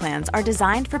insurance plans are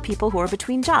designed for people who are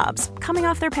between jobs, coming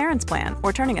off their parents' plan,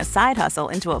 or turning a side hustle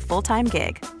into a full-time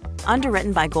gig.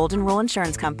 Underwritten by Golden Rule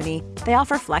Insurance Company, they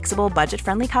offer flexible,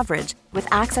 budget-friendly coverage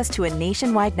with access to a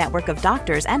nationwide network of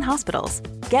doctors and hospitals.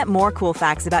 Get more cool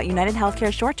facts about United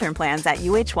Healthcare short-term plans at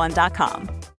uh1.com.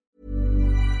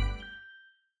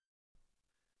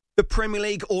 The Premier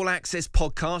League All Access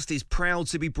podcast is proud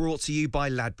to be brought to you by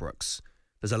Ladbrokes.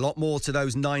 There's a lot more to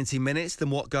those 90 minutes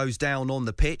than what goes down on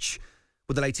the pitch.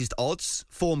 With the latest odds,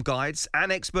 form guides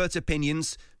and expert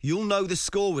opinions, you'll know the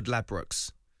score with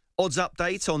Ladbrokes. Odds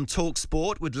update on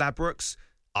TalkSport with Ladbrokes.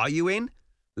 Are you in?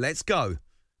 Let's go.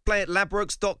 Play at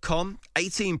ladbrokes.com,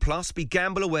 18 plus,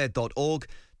 begambleaware.org.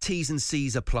 T's and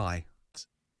C's apply.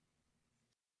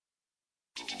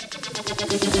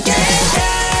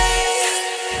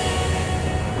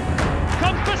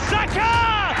 Comes for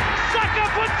Saka! Saka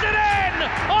puts it in!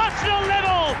 Arsenal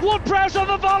level! Ward-Prowse on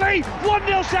the volley!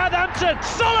 1-0 Southampton!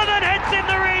 Sullivan hits in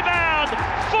the rebound!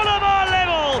 Fulham are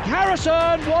level!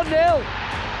 Harrison 1-0!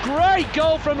 Great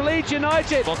goal from Leeds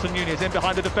United. Boston Nunez in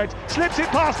behind the defence, slips it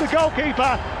past the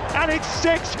goalkeeper, and it's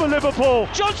 6 for Liverpool.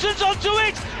 Johnson's onto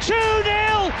it,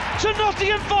 2-0 to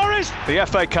Nottingham Forest. The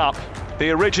FA Cup, the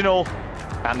original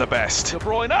and the best. De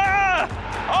Bruyne,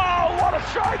 oh, what a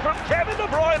strike from Kevin De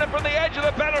Bruyne from the edge of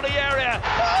the penalty area.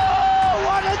 Oh,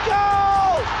 what a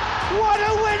goal! What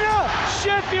a winner!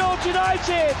 Sheffield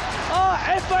United are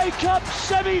FA Cup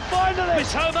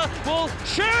semi-finalists. Homer will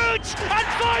shoot and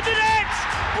find the net!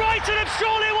 Brighton have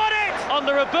surely won it!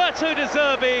 Under Roberto De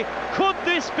Zerbi, could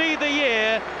this be the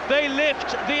year they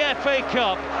lift the FA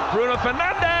Cup? Bruno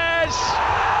Fernandes!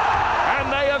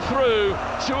 And they are through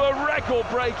to a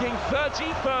record-breaking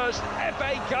 31st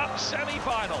FA Cup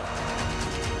semi-final.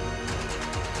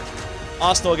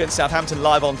 Arsenal against Southampton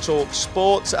live on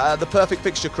TalkSport. The perfect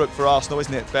fixture, Crook, for Arsenal,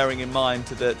 isn't it? Bearing in mind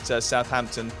that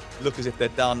Southampton look as if they're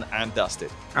done and dusted.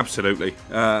 Absolutely.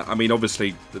 I mean,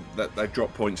 obviously, they've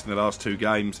dropped points in the last 2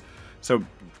 games. So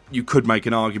you could make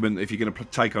an argument if you're going to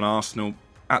take on Arsenal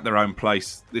at their own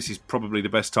place, this is probably the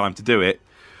best time to do it.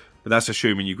 But that's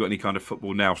assuming you've got any kind of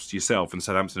football nous yourself. And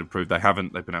Southampton have proved they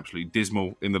haven't. They've been absolutely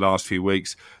dismal in the last few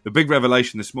weeks. The big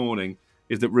revelation this morning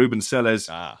is that Ruben Selles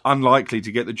unlikely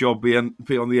to get the job beyond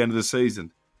the end of the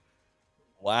season.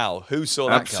 Wow, who saw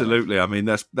that Absolutely. coming? I mean,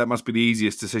 that must be the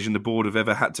easiest decision the board have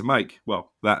ever had to make.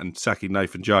 Well, that and sacking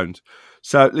Nathan Jones.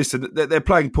 So, listen, they're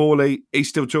playing poorly. He's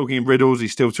still talking in riddles.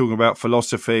 He's still talking about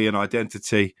philosophy and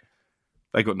identity.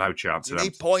 They got no chance. You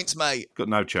need points, mate. Got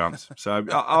no chance. So,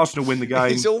 Arsenal win the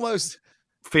game. It's almost...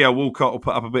 Theo Walcott will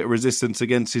put up a bit of resistance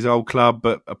against his old club,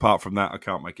 but apart from that, I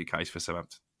can't make a case for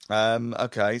Southampton.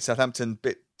 Okay, Southampton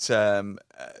bit down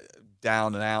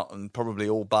and out and probably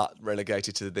all but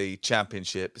relegated to the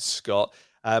Championship, Scott.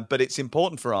 But it's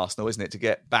important for Arsenal, isn't it, to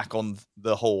get back on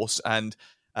the horse and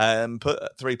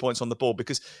put 3 points on the board,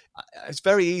 because it's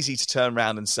very easy to turn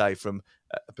around and say from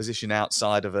a position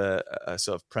outside of a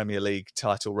sort of Premier League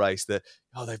title race that,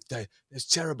 it's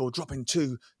terrible, dropping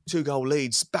two goal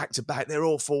leads back to back. They're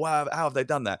awful. How have they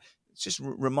done that? Just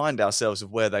remind ourselves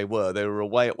of where they were. They were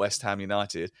away at West Ham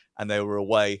United and they were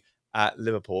away at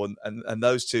Liverpool. And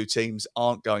those two teams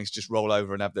aren't going to just roll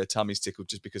over and have their tummies tickled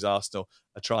just because Arsenal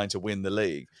are trying to win the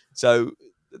league. So,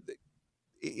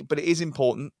 but it is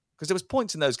important because there was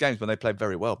points in those games when they played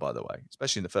very well, by the way,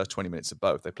 especially in the first 20 minutes of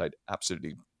both. They played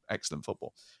absolutely excellent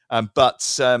football.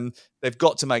 But they've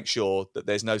got to make sure that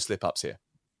there's no slip-ups here.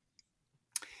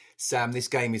 Sam, this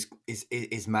game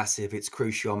is massive. It's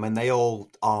crucial. I mean, they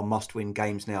all are must-win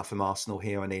games now from Arsenal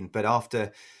here on in. But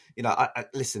after,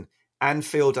 listen,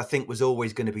 Anfield, I think, was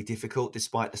always going to be difficult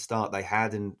despite the start they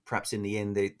had. And perhaps in the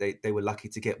end, they were lucky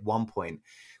to get 1 point.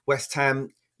 West Ham,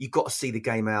 you've got to see the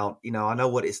game out. I know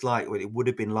what it's like, what it would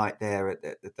have been like there at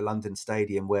the London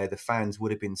Stadium, where the fans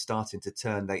would have been starting to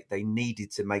turn. They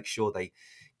needed to make sure they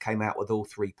came out with all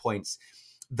 3 points.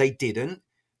 They didn't.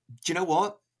 Do you know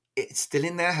what? It's still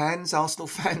in their hands, Arsenal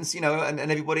fans, and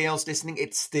everybody else listening.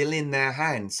 It's still in their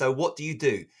hands. So what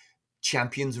do?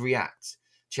 Champions react.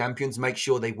 Champions make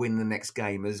sure they win the next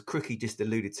game. As Crookie just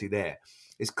alluded to there,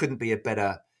 this couldn't be a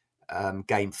better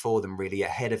game for them, really,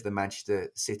 ahead of the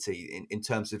Manchester City in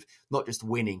terms of not just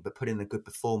winning, but putting in a good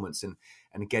performance and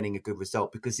getting a good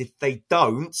result. Because if they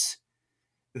don't,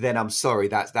 then I'm sorry,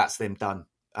 that's them done.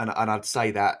 And I'd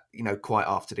say that, quite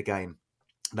after the game.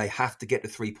 They have to get the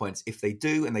 3 points. If they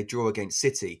do and they draw against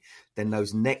City, then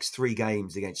those next 3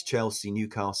 games against Chelsea,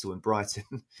 Newcastle and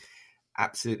Brighton,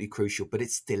 absolutely crucial, but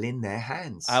it's still in their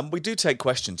hands. We do take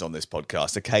questions on this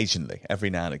podcast occasionally,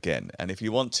 every now and again. And if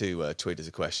you want to tweet us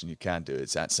a question, you can do it.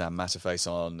 It's at Sam Matterface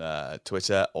on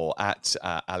Twitter, or at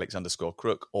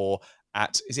Alex_Crook, or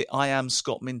at, is it I am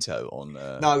Scott Minto on...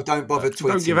 no, don't bother tweeting.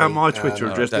 Don't give out my Twitter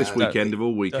address this weekend of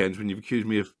all weekends when you've accused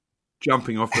me of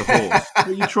jumping off the horse. What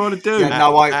are you trying to do?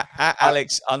 At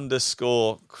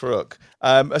Alex_Crook.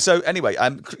 So anyway,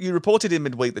 you reported in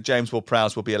midweek that James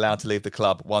Ward-Prowse will be allowed to leave the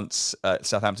club once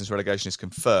Southampton's relegation is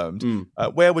confirmed.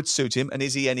 Where would suit him, and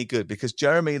is he any good? Because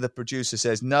Jeremy, the producer,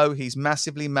 says no, he's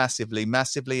massively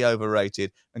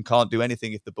overrated and can't do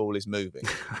anything if the ball is moving.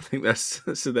 I think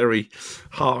that's a very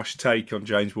harsh take on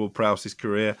James Ward-Prowse's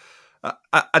career.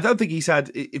 I don't think he's had,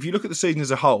 if you look at the season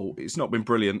as a whole, it's not been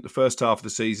brilliant. The first half of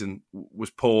the season was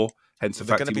poor, hence the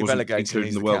fact he wasn't included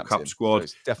in the World Cup squad. So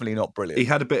it's definitely not brilliant. He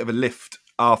had a bit of a lift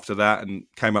after that and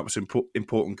came up with some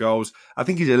important goals. I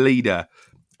think he's a leader,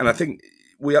 and I think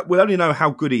we'll only know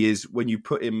how good he is when you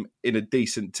put him in a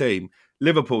decent team.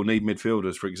 Liverpool need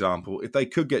midfielders, for example. If they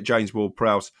could get James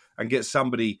Ward-Prowse and get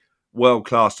somebody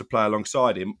world-class to play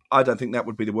alongside him, I don't think that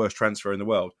would be the worst transfer in the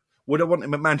world. Would I want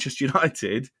him at Manchester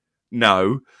United?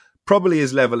 No, probably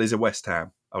as level as a West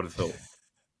Ham, I would have thought.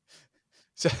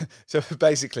 So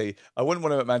basically, I wouldn't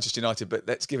want him at Manchester United, but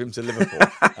let's give him to Liverpool.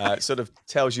 It sort of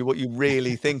tells you what you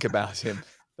really think about him,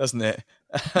 doesn't it?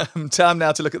 Time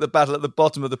now to look at the battle at the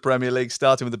bottom of the Premier League,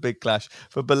 starting with the big clash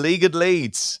for beleaguered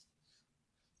Leeds.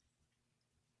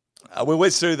 We'll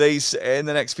whiz through these in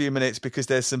the next few minutes because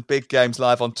there's some big games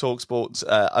live on TalkSport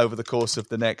over the course of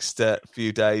the next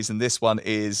few days. And this one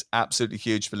is absolutely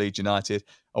huge for Leeds United.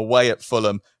 Away at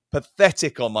Fulham.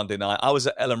 Pathetic on Monday night. I was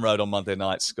at Ellen Road on Monday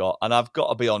night, Scott, and I've got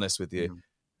to be honest with you.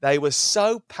 They were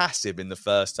so passive in the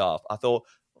first half. I thought,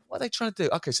 what are they trying to do?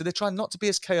 Okay, so they're trying not to be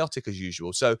as chaotic as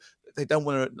usual. So they don't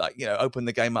want to open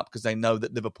the game up because they know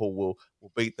that Liverpool will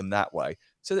beat them that way.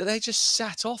 So that they just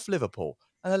sat off Liverpool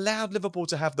and allowed Liverpool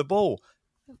to have the ball.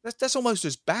 That's almost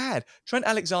as bad. Trent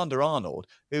Alexander-Arnold,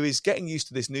 who is getting used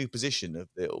to this new position of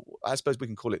I suppose we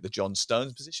can call it the John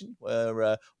Stones position,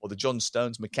 or the John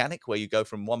Stones mechanic, where you go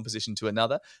from one position to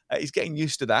another. He's getting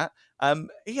used to that.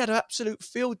 He had an absolute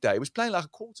field day. He was playing like a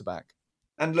quarterback.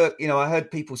 And look, I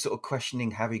heard people sort of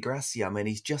questioning Javi Gracia. I mean,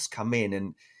 he's just come in,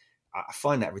 and I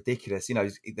find that ridiculous.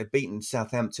 They've beaten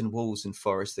Southampton, Wolves and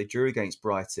Forest. They drew against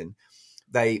Brighton.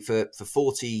 They, for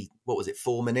 4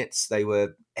 minutes, they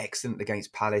were excellent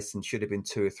against Palace and should have been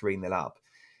 2 or 3-0 up.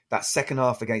 That second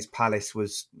half against Palace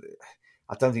was,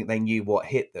 I don't think they knew what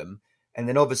hit them. And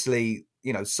then obviously,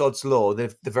 sod's law,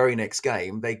 the very next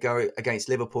game, they go against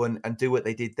Liverpool and do what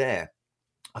they did there.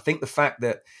 I think the fact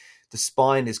that the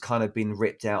spine has kind of been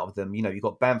ripped out of them. You've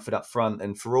got Bamford up front,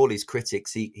 and for all his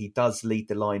critics, he does lead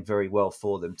the line very well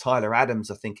for them. Tyler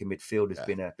Adams, I think, in midfield has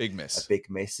been a big miss.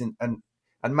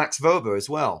 And Max Verber as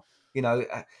well.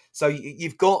 So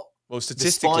you've got... Well,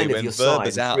 statistically, when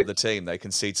Verber's out of the team, they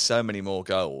concede so many more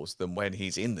goals than when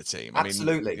he's in the team.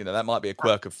 Absolutely. I mean, that might be a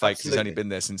quirk of fate because he's only been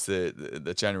there since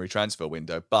the January transfer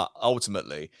window. But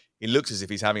ultimately, he looks as if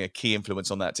he's having a key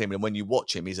influence on that team. And when you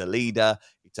watch him, he's a leader.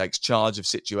 He takes charge of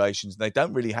situations. They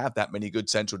don't really have that many good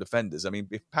central defenders. I mean,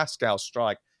 if Pascal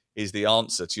Struijk is the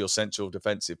answer to your central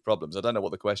defensive problems, I don't know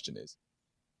what the question is.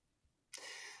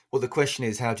 Well, the question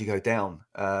is, how do you go down?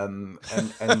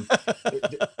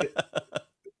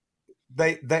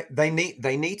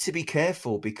 They need to be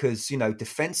careful because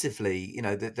defensively,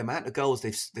 the amount of goals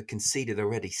they've conceded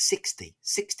already, 60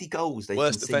 goals.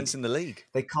 Worst defence in the league.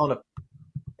 They can't.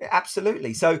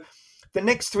 Absolutely. So the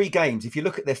next 3 games, if you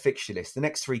look at their fixture list, the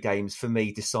next 3 games for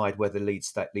me decide whether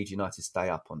Leeds United stay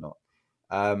up or not.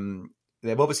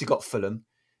 They've obviously got Fulham,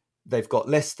 they've got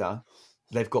Leicester,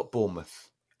 they've got Bournemouth.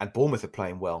 And Bournemouth are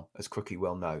playing well, as Crookie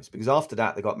well knows. Because after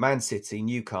that, they've got Man City,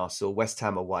 Newcastle, West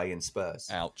Ham away and Spurs.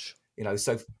 Ouch.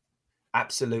 So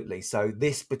absolutely. So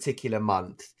this particular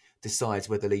month decides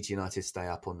whether Leeds United stay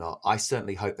up or not. I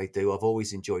certainly hope they do. I've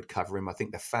always enjoyed covering them. I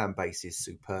think the fan base is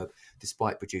superb,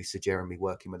 despite producer Jeremy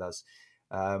working with us.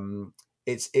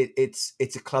 It's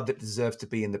a club that deserves to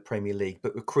be in the Premier League,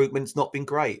 but recruitment's not been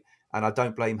great. And I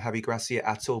don't blame Javi Gracia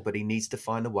at all, but he needs to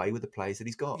find a way with the players that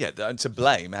he's got. Yeah, and to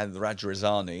blame and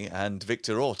Radrizzani and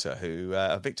Victor Orta, who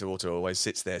Victor Orta always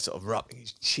sits there sort of rubbing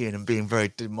his chin and being very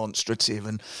demonstrative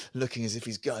and looking as if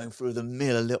he's going through the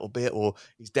mill a little bit, or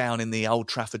he's down in the Old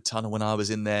Trafford tunnel when I was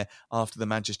in there after the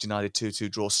Manchester United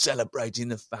 2-2 draw, celebrating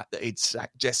the fact that he'd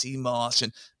sacked Jesse Marsh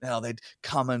and now they'd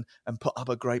come and put up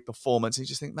a great performance. And you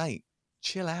just think, mate,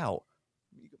 chill out.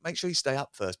 Make sure you stay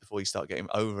up first before you start getting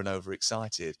over and over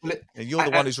excited. You're the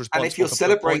one who's responsible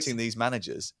for appointing these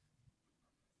managers.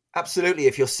 Absolutely.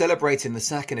 If you're celebrating the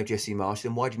sacking of Jesse Marsch,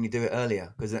 then why didn't you do it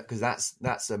earlier? Because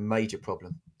that's a major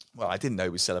problem. Well, I didn't know he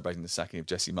was celebrating the sacking of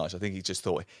Jesse Marsch. I think he just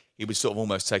thought he was sort of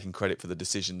almost taking credit for the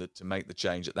decision to make the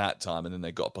change at that time, and then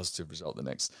they got a positive result the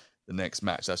next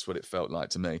match. That's what it felt like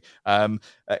to me.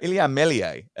 Ilya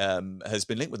Meslier has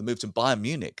been linked with a move to Bayern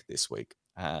Munich this week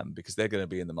because they're going to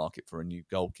be in the market for a new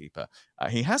goalkeeper.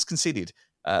 He has conceded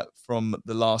from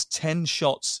the last 10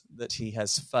 shots that he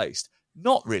has faced.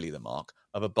 Not really the mark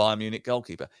of a Bayern Munich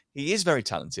goalkeeper. He is very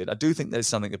talented. I do think there's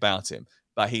something about him,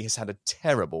 but he has had a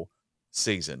terrible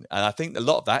season. And I think a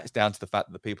lot of that is down to the fact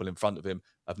that the people in front of him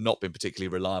have not been particularly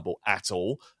reliable at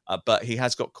all. But he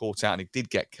has got caught out, and he did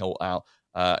get caught out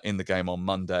in the game on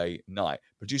Monday night.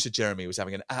 Producer Jeremy was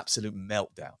having an absolute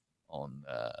meltdown on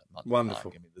Monday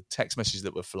Wonderful. night. I mean, the text messages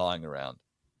that were flying around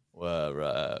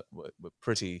were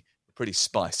pretty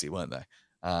spicy, weren't they?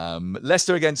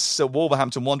 Leicester against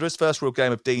Wolverhampton Wanderers, first real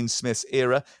game of Dean Smith's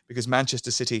era, because Manchester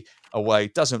City away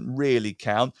doesn't really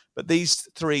count, but these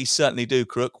three certainly do,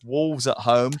 Crook. Wolves at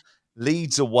home,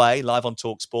 Leeds away, live on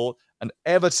TalkSport, and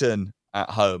Everton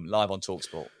at home, live on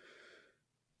TalkSport.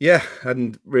 Yeah,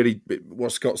 and really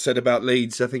what Scott said about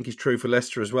Leeds, I think is true for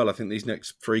Leicester as well. I think these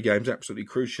next 3 games are absolutely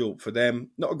crucial for them.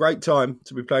 Not a great time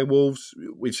to be playing Wolves.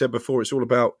 We've said before, it's all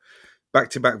about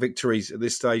back-to-back victories at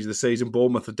this stage of the season.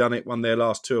 Bournemouth have done it, won their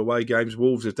last 2 away games.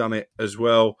 Wolves have done it as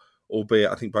well, albeit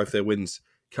I think both their wins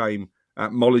came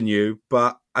at Molineux.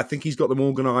 But I think he's got them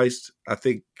organised. I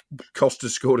think Costa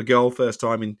scored a goal, first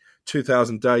time in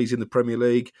 2,000 days in the Premier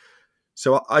League.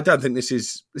 So I don't think this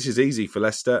is easy for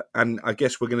Leicester. And I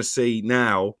guess we're going to see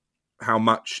now how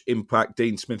much impact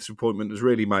Dean Smith's appointment has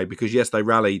really made. Because, yes, they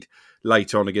rallied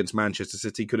late on against Manchester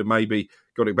City, could have maybe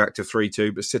got it back to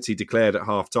 3-2, but City declared at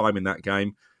half-time in that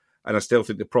game. And I still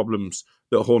think the problems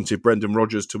that haunted Brendan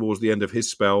Rodgers towards the end of his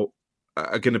spell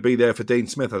are going to be there for Dean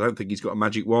Smith. I don't think he's got a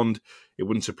magic wand. It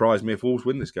wouldn't surprise me if Wolves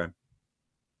win this game.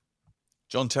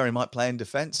 John Terry might play in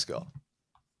defence, Scott.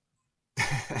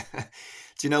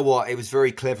 Do you know what? It was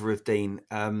very clever of Dean.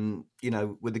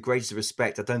 With the greatest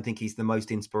respect, I don't think he's the most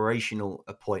inspirational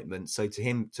appointment. So to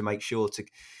him to make sure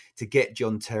to get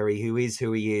John Terry, who is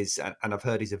who he is, and I've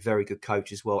heard he's a very good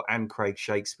coach as well, and Craig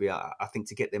Shakespeare, I think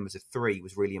to get them as a 3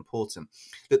 was really important.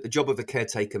 That the job of a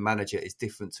caretaker manager is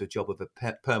different to a job of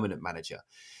a permanent manager.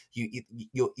 You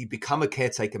become a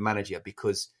caretaker manager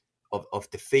because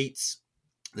of defeats.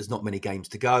 There's not many games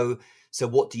to go. So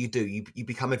what do? You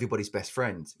become everybody's best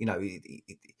friend.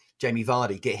 Jamie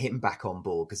Vardy, get him back on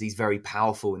board because he's very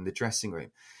powerful in the dressing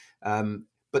room.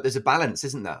 But there's a balance,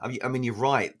 isn't there? I mean, you're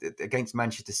right. Against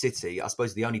Manchester City, I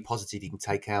suppose the only positive you can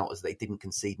take out is they didn't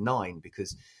concede 9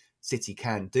 because City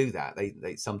can do that.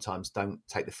 They sometimes don't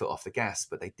take the foot off the gas,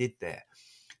 but they did there.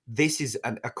 This is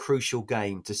a crucial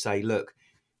game to say, look,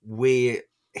 we're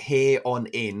here on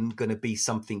in going to be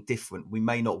something different. We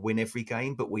may not win every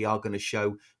game, but we are going to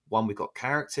show, 1, we've got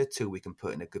character, 2, we can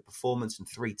put in a good performance, and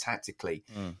 3, tactically,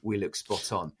 we look spot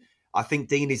on. I think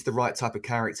Dean is the right type of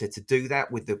character to do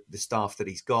that with the staff that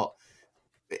he's got.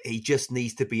 He just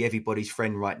needs to be everybody's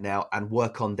friend right now and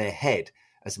work on their head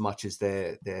as much as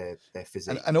their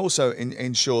physique. And also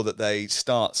ensure that they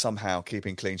start somehow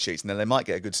keeping clean sheets. And then they might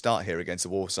get a good start here against the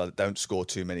Wolves side that don't score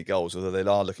too many goals, although they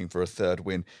are looking for a 3rd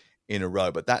win in a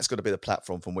row. But that's got to be the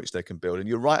platform from which they can build. And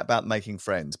you're right about making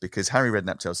friends, because Harry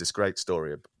Redknapp tells this great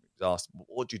story. He was asked,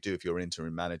 what do you do if you're an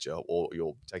interim manager or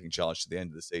you're taking charge to the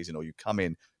end of the season, or you come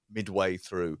in midway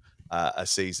through a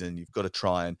season, you've got to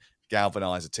try and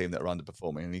galvanise a team that are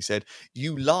underperforming. And he said,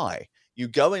 you lie. You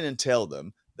go in and tell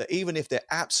them that even if they're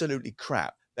absolutely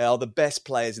crap, they are the best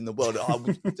players in the world.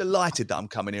 I'm delighted that I'm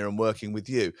coming here and working with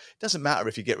you. It doesn't matter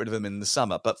if you get rid of them in the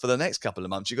summer, but for the next couple of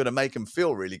months, you've got to make them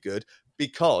feel really good,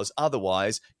 because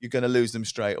otherwise you're going to lose them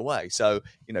straight away. So,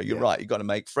 you're right. You've got to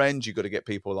make friends. You've got to get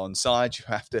people on side.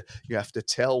 You have to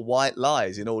tell white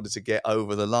lies in order to get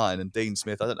over the line. And Dean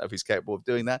Smith, I don't know if he's capable of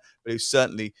doing that, but he's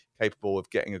certainly capable of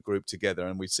getting a group together.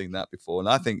 And we've seen that before. And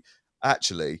I think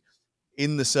actually,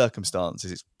 in the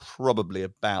circumstances, it's probably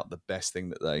about the best thing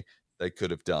that they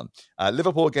could have done.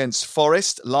 Liverpool against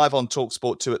Forest, live on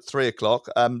TalkSport 2 at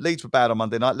 3:00. Leeds were bad on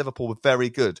Monday night. Liverpool were very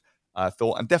good, I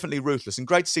thought, and definitely ruthless. And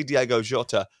great to see Diogo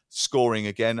Jota scoring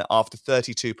again after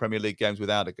 32 Premier League games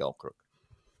without a goal, Crook.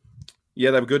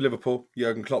 Yeah, they were good, Liverpool.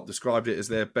 Jurgen Klopp described it as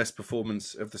their best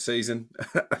performance of the season.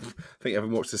 I think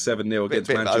having watched the 7-0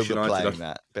 against Manchester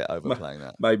United. Bit overplaying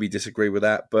that. Maybe disagree with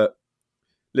that, but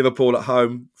Liverpool at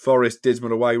home, Forest,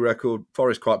 dismal away record.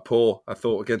 Forest quite poor, I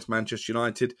thought, against Manchester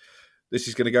United. This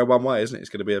is going to go one way, isn't it? It's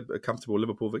going to be a comfortable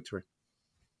Liverpool victory.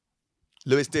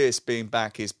 Luis Diaz being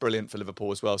back is brilliant for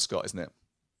Liverpool as well, Scott, isn't it?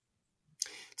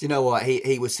 Do you know what?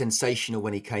 He was sensational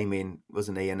when he came in,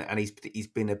 wasn't he? And he's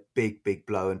been a big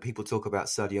blow. And people talk about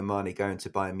Sadio Mane going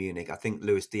to Bayern Munich. I think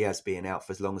Luis Diaz being out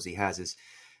for as long as he has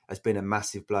been a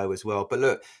massive blow as well. But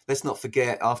look, let's not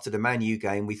forget, after the Man U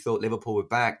game, we thought Liverpool were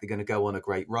back. They're going to go on a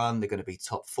great run. They're going to be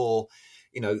top 4.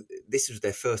 You know, this was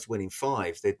their first win in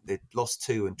 5. They'd lost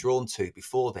 2 and drawn 2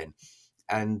 before then.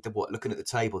 And looking at the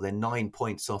table, they're 9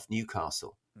 points off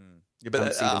Newcastle. Yeah,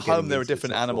 but at home, they're a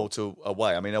different animal to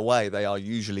away. I mean, away, they are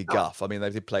usually guff. I mean,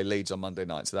 they did play Leeds on Monday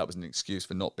night, so that was an excuse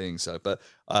for not being so. But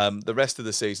the rest of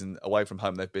the season, away from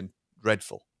home, they've been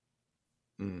dreadful.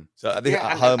 So I think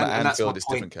at home at Anfield, it's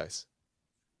a different case.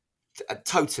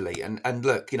 Totally. And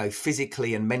look, you know,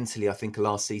 physically and mentally, I think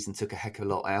last season took a heck of a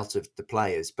lot out of the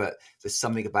players. But there's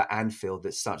something about Anfield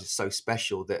that's so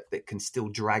special that can still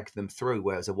drag them through,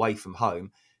 whereas away from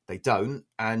home, they don't.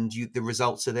 And the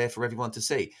results are there for everyone to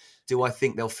see. Do I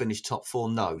think they'll finish top 4?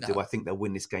 No. Do I think they'll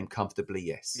win this game comfortably?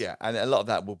 Yes. Yeah, and a lot of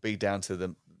that will be down to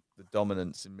the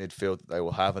dominance in midfield that they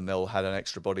will have, and they'll have an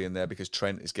extra body in there because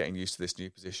Trent is getting used to this new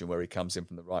position where he comes in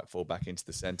from the right full back into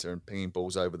the centre and pinging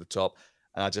balls over the top.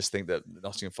 And I just think that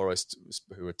Nottingham Forest,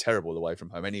 who are terrible away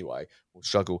from home anyway, will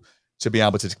struggle to be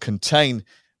able to contain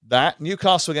that.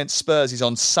 Newcastle against Spurs is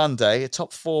on Sunday, a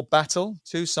top 4 battle.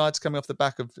 2 sides coming off the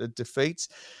back of defeats.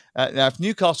 Now, if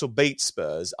Newcastle beat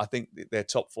Spurs, I think their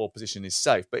top 4 position is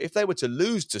safe. But if they were to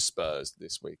lose to Spurs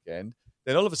this weekend,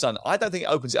 then all of a sudden, I don't think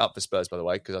it opens it up for Spurs, by the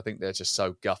way, because I think they're just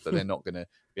so guffed that they're not going to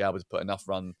be able to put enough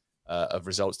run of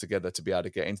results together to be able to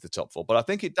get into the top 4. But I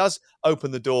think it does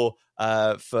open the door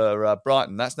for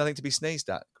Brighton. That's nothing to be sneezed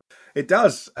at. It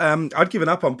does. I'd given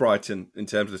up on Brighton in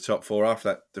terms of the top 4 after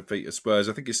that defeat of Spurs.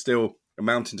 I think it's still a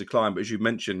mountain to climb, but as you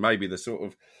mentioned, maybe the sort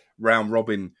of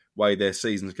round-robin way their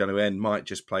season's going to end might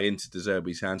just play into De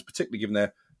Zerbi's hands, particularly given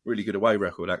their really good away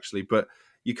record, actually. But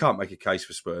you can't make a case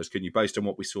for Spurs, can you? Based on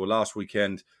what we saw last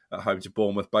weekend at home to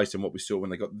Bournemouth, based on what we saw when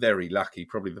they got very lucky,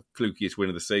 probably the flukiest win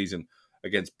of the season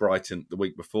against Brighton the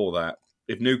week before that.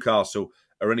 If Newcastle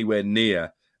are anywhere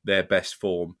near their best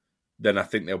form, then I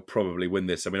think they'll probably win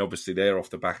this. I mean, obviously, they're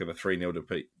off the back of a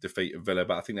 3-0 defeat of Villa,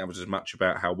 but I think that was as much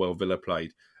about how well Villa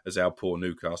played as how poor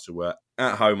Newcastle were.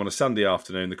 At home on a Sunday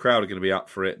afternoon, the crowd are going to be up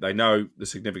for it. They know the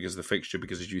significance of the fixture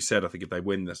because, as you said, I think if they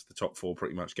win, that's the top 4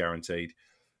 pretty much guaranteed.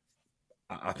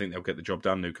 I think they'll get the job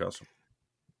done, Newcastle.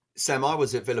 Sam, I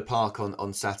was at Villa Park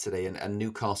on Saturday, and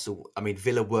Newcastle, I mean,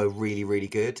 Villa were really, really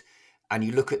good. And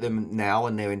you look at them now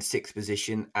and they're in 6th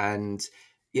position, and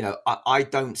you know, I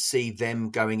don't see them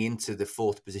going into the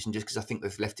 4th position just because I think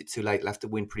they've left it too late. They'll have to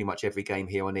win pretty much every game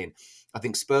here on in. I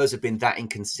think Spurs have been that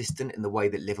inconsistent in the way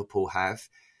that Liverpool have.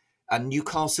 And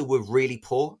Newcastle were really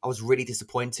poor. I was really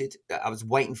disappointed. I was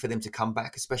waiting for them to come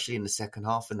back, especially in the second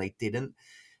half, and they didn't.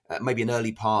 Maybe an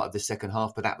early part of the second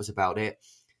half, but that was about it.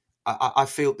 I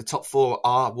feel the top 4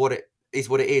 are what it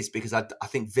is because I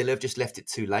think Villa have just left it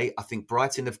too late. I think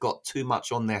Brighton have got too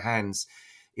much on their hands.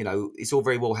 You know, it's all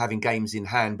very well having games in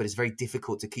hand, but it's very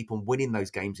difficult to keep on winning those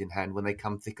games in hand when they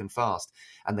come thick and fast.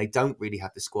 And they don't really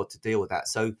have the squad to deal with that.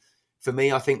 So for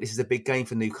me, I think this is a big game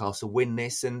for Newcastle. Win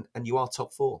this and you are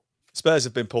top 4. Spurs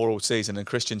have been poor all season, and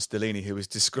Christian Stellini, who was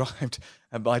described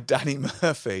by Danny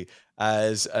Murphy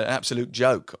as an absolute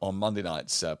joke on Monday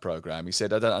night's programme, he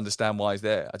said, I don't understand why he's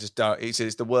there. I just don't. He said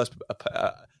it's the worst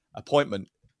appointment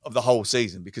of the whole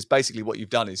season because basically what you've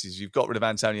done is you've got rid of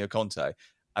Antonio Conte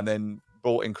and then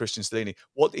brought in Christian Stellini.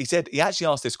 What he said, he actually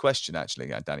asked this question,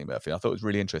 Danny Murphy. I thought it was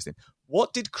really interesting.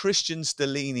 What did Christian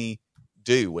Stellini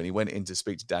do when he went in to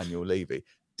speak to Daniel Levy?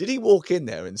 Did he walk in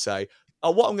there and say,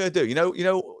 oh, what I'm going to do? You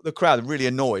know, the crowd are really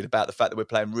annoyed about the fact that we're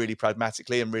playing really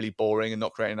pragmatically and really boring and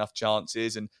not creating enough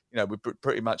chances. And, you know, we're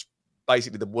pretty much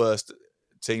basically the worst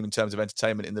team in terms of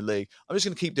entertainment in the league. I'm just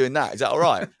going to keep doing that. Is that all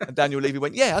right? And Daniel Levy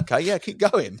went, yeah, okay, yeah, keep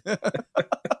going.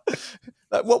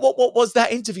 Like, what was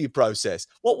that interview process?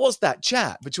 What was that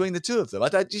chat between the two of them? I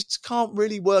just can't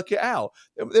really work it out.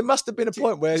 There must have been a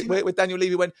point where Daniel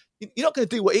Levy went, you're not going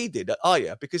to do what he did, are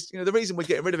you? Because, you know, the reason we're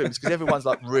getting rid of him is because everyone's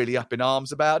like really up in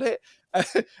arms about it. And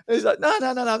he's like, no,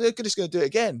 they're just going to do it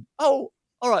again. Oh,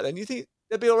 all right then. You think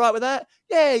they'll be all right with that?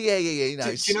 Yeah. You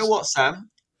know, do you know what,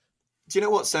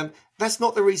 Sam? That's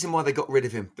not the reason why they got rid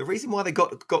of him. The reason why they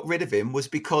got rid of him was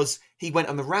because he went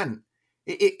on the rant.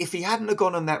 If he hadn't have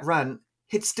gone on that rant,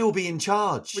 he'd still be in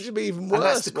charge. Which would be even worse. And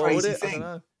that's the crazy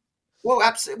thing. Well,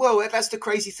 absolutely. Well, that's the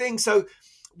crazy thing. So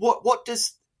what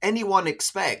does anyone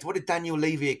expect? What did Daniel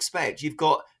Levy expect? You've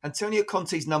got Antonio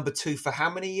Conte's number 2 for how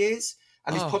many years?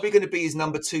 And he's probably going to be his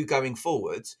number 2 going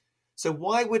forward. So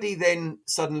why would he then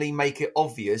suddenly make it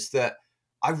obvious that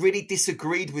I really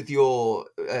disagreed with your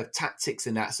tactics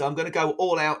in that. So I'm going to go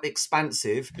all out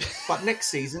expansive. But next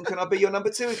season, can I be your number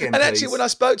 2 again, And please? actually, when I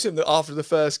spoke to him after the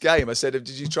first game, I said, did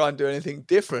you try and do anything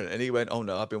different? And he went, oh,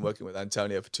 no, I've been working with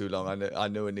Antonio for too long. I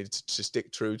knew I needed to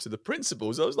stick true to the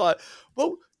principles. I was like,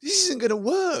 well, this isn't going to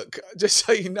work, just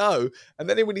so you know. And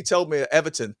then when he told me at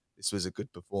Everton, this was a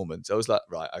good performance, I was like,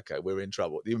 right, okay, we're in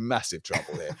trouble. You're in massive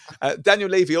trouble here. Daniel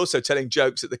Levy also telling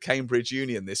jokes at the Cambridge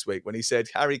Union this week when he said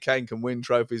Harry Kane can win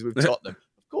trophies with Tottenham.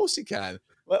 Of course he can.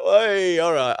 Well, hey,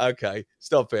 all right, okay,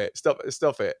 stop it. It's too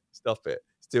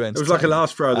entertaining. It was like a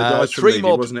last throw of the guys from Levy,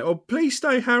 wasn't it? Oh, please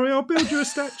stay, Harry. I'll build you a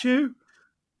statue.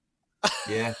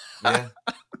 Yeah.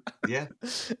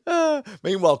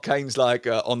 Meanwhile, Kane's like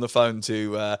on the phone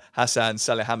to Hassan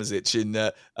Salihamidzic in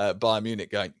Bayern Munich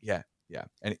going,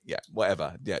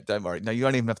 whatever. Yeah, don't worry. No, you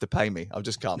don't even have to pay me. I'll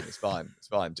just come. It's fine.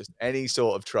 Just any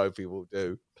sort of trophy will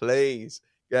do. Please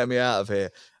get me out of here.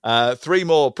 3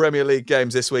 more Premier League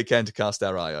games this weekend to cast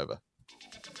our eye over.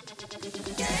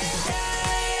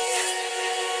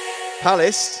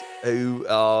 Palace, who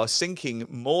are sinking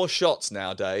more shots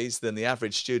nowadays than the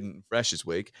average student in Freshers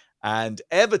Week, and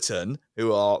Everton,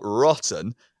 who are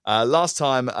rotten. Last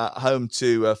time at home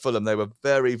to Fulham, they were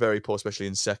very, very poor, especially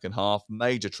in second half.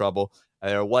 Major trouble.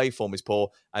 Their away form is poor.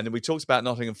 And then we talked about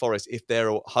Nottingham Forest. If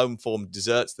their home form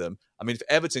deserts them, I mean, if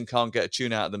Everton can't get a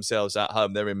tune out of themselves at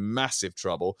home, they're in massive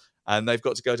trouble. And they've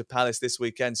got to go to Palace this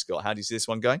weekend, Scott. How do you see this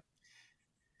one going?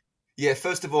 Yeah,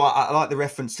 first of all, I like the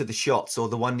reference to the shots, or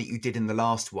the one that you did in the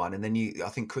last one. And then I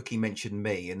think Crookie mentioned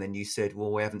me, and then you said,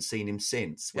 well, we haven't seen him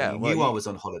since. Well, you knew I was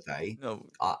on holiday. No,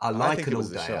 I like an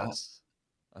all-day out.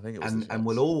 I think it was and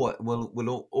we'll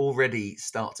already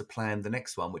start to plan the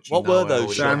next one. Which what were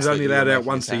those? Sam's only allowed out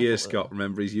once a year, Scott.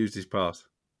 Remember, he's used his pass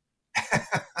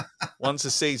once a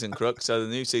season, Crook. So the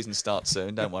new season starts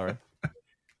soon. Don't worry.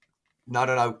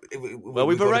 No. Well,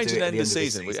 we've arranged an end of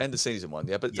season. We end the season one,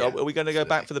 yeah. But are we going to go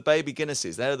back for the baby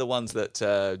Guinnesses? They're the ones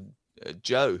that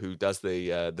Joe, who does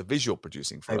the visual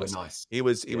producing for us, nice. He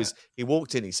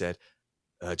walked in. He said,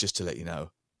 "Just to let you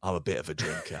know, I'm a bit of a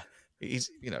drinker."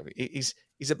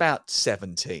 He's about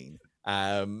 17,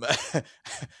 and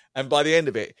by the end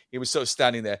of it, he was sort of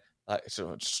standing there,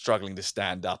 sort of struggling to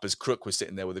stand up, as Crook was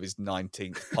sitting there with his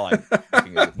 19th pint,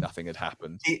 thinking as if nothing had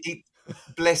happened.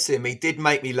 Bless him, he did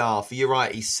make me laugh. You're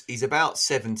right, he's about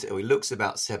 17, or he looks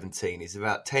about 17. He's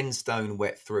about 10 stone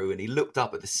wet through, and he looked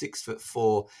up at the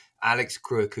 6'4" Alex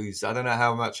Crook, who's, I don't know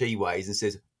how much he weighs, and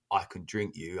says, I can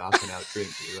drink you, I can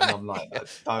outdrink you. And I'm like,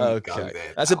 don't go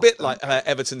there. That's a bit like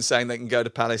Everton saying they can go to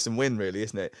Palace and win, really,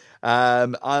 isn't it?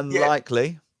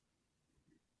 Unlikely.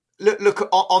 Yeah. Look,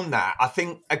 on that, I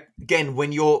think, again,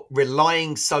 when you're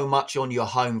relying so much on your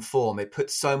home form, it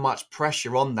puts so much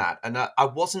pressure on that. And I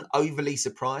wasn't overly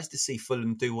surprised to see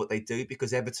Fulham do what they do,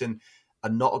 because Everton are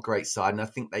not a great side. And I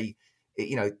think the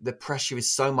pressure is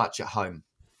so much at home.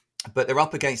 But they're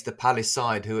up against the Palace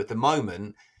side, who at the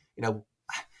moment,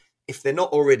 if they're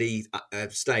not already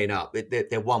staying up,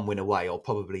 they're 1 win away, or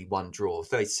probably 1 draw.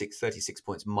 36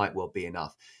 points might well be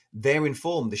enough. They're in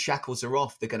form. The shackles are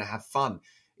off. They're going to have fun.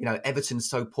 Everton's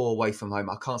so poor away from home.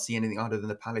 I can't see anything other than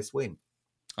the Palace win.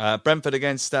 Brentford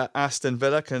against Aston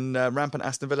Villa. Can rampant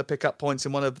Aston Villa pick up points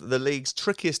in one of the league's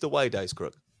trickiest away days,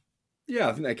 Crook? Yeah,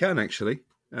 I think they can, actually.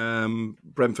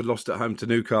 Brentford lost at home to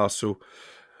Newcastle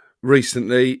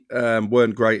recently.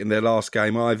 Weren't great in their last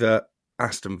game either.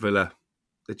 Aston Villa,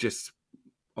 they're just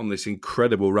on this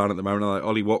incredible run at the moment. Like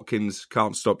Ollie Watkins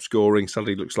can't stop scoring.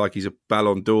 Suddenly looks like he's a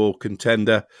Ballon d'Or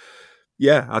contender.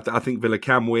 Yeah, I think Villa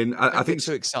can win. I think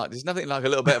too excited. There's nothing like a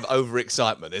little bit of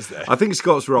overexcitement, is there? I think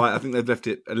Scott's right. I think they've left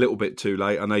it a little bit too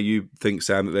late. I know you think,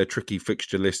 Sam, that their tricky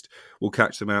fixture list will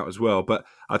catch them out as well. But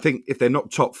I think if they're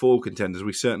not top 4 contenders,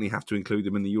 we certainly have to include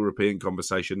them in the European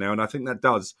conversation now. And I think that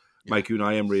does make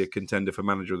Unai Emery a contender for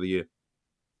Manager of the Year.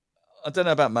 I don't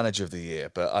know about Manager of the Year,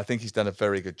 but I think he's done a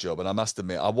very good job. And I must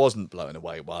admit, I wasn't blown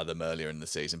away by them earlier in the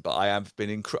season, but I have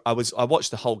been. I watched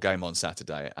the whole game on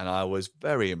Saturday, and I was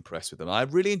very impressed with them. I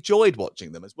really enjoyed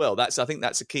watching them as well. I think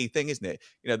that's a key thing, isn't it?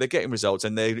 They're getting results,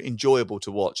 and they're enjoyable to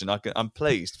watch. And I'm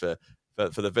pleased for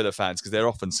the Villa fans, because they're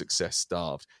often success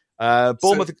starved.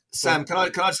 Bournemouth. Sam, can I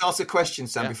just ask a question,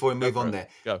 Sam, before we move on there?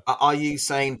 Go. Are you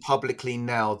saying publicly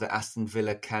now that Aston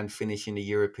Villa can finish in a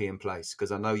European place?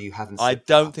 Because I know you haven't. I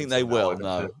don't think they will.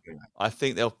 No, I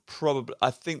think they'll probably. I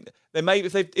think they may.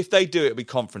 If they do, it'll be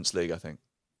Conference League. I think.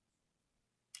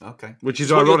 Okay. Which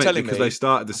is ironic, because they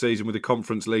started the season with a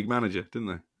Conference League manager, didn't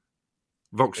they?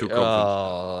 Vauxhall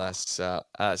Conference. Oh,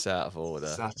 that's out of order.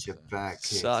 Such a bad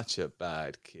kid. Such a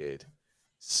bad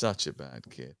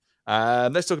kid.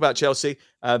 Let's talk about Chelsea,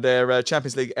 their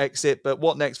Champions League exit. But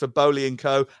what next for Bowley and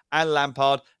co. and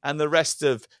Lampard and the rest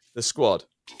of the squad?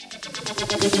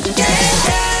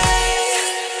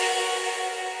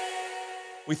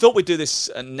 We thought we'd do this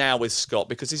now with Scott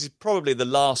because this is probably the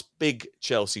last big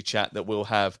Chelsea chat that we'll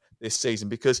have this season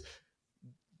because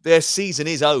their season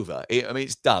is over.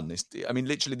 It's done.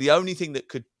 Literally the only thing that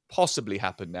could possibly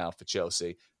happen now for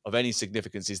Chelsea of any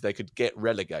significance is they could get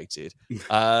relegated.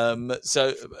 But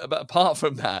apart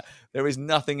from that, there is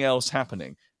nothing else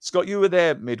happening. Scott, you were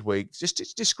there midweek.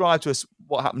 Just describe to us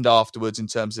what happened afterwards in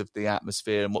terms of the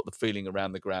atmosphere and what the feeling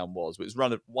around the ground was. It was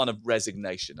one of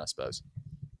resignation, I suppose.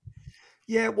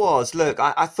 Yeah, it was. Look,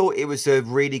 I thought it was a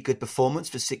really good performance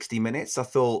for 60 minutes. I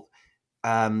thought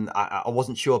I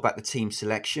wasn't sure about the team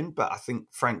selection, but I think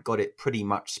Frank got it pretty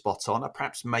much spot on. I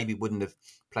perhaps maybe wouldn't have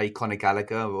played Conor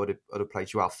Gallagher or would have played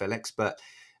Joao Felix, but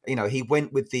he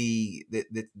went with the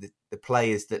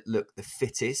players that look the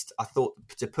fittest. I thought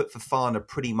to put Fofana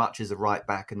pretty much as a right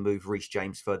back and move Reece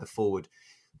James further forward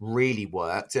really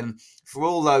worked. And for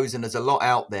all those, and there's a lot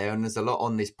out there, and there's a lot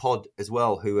on this pod as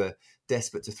well, who are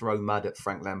desperate to throw mud at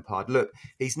Frank Lampard. Look,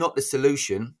 he's not the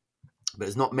solution, but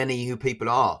there's not many who people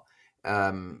are,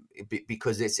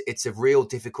 because it's a real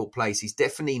difficult place. He's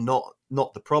definitely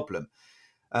not the problem.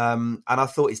 And I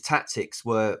thought his tactics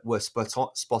were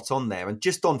spot on there. And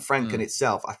just on Frank in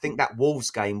itself, I think that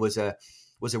Wolves game was a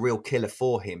real killer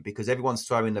for him because everyone's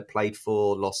throwing the played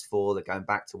 4, lost 4. They're going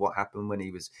back to what happened when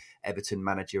he was Everton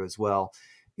manager as well.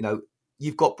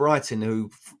 You've got Brighton,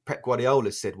 who Pep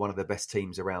Guardiola said one of the best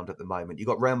teams around at the moment. You've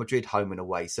got Real Madrid home and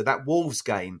away. So that Wolves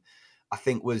game, I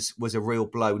think, was a real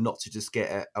blow not to just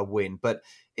get a win. But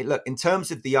look, in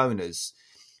terms of the owners,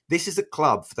 this is a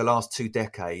club for the last 2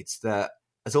 decades that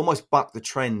has almost bucked the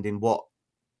trend in what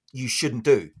you shouldn't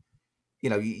do.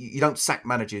 You don't sack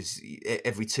managers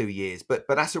every 2 years, but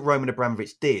that's what Roman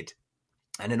Abramovich did.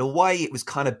 And in a way, it was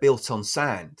kind of built on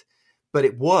sand, but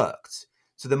it worked.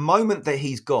 So the moment that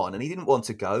he's gone, and he didn't want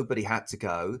to go, but he had to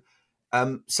go,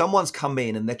 someone's come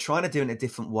in and they're trying to do it in a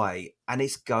different way, and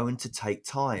it's going to take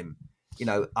time.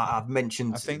 I've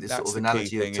mentioned this sort of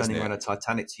analogy of turning around a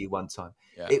Titanic to you one time.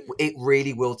 Yeah. It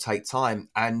really will take time.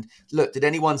 And look, did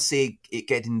anyone see it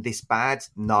getting this bad?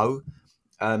 No.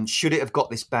 Should it have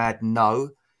got this bad? No.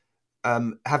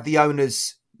 Have the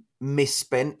owners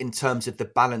misspent in terms of the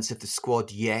balance of the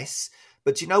squad? Yes.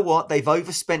 But you know what? They've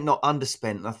overspent, not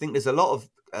underspent. And I think there's a lot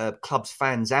of clubs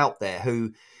fans out there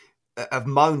who have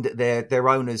moaned that their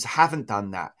owners haven't done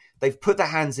that. They've put their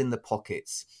hands in the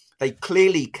pockets. They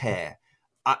clearly care.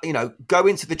 Go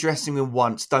into the dressing room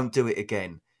once, don't do it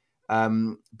again.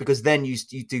 Because then you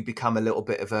do become a little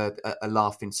bit of a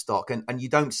laughing stock. And you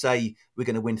don't say we're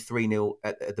going to win 3-0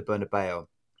 at the Bernabeu.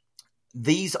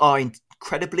 These are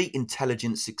incredibly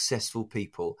intelligent, successful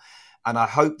people. And I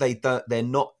hope they're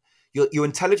not... You're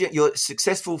intelligent, you're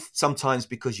successful sometimes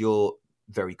because you're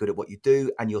very good at what you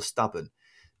do and you're stubborn.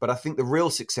 But I think the real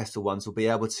successful ones will be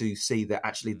able to see that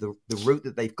actually the route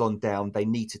that they've gone down, they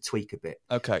need to tweak a bit.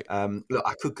 Okay. Look,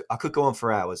 I could go on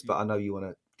for hours, but I know you want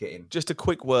to get in. Just a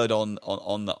quick word on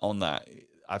that.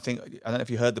 I don't know if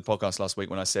you heard the podcast last week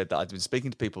when I said that I'd been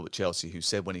speaking to people at Chelsea who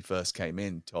said when he first came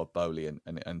in, Todd Bowley and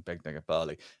Begnaga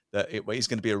Bali, that it's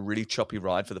going to be a really choppy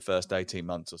ride for the first 18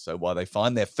 months or so while they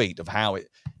find their feet of how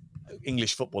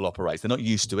English football operates. They're not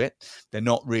used to it. They're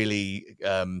not really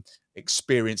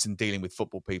experienced in dealing with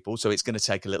football people. So it's going to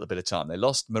take a little bit of time. They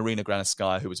lost Marina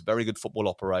Granovskaya, who was a very good football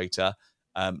operator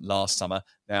last summer.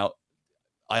 Now,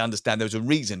 I understand there was a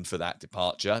reason for that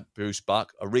departure, Bruce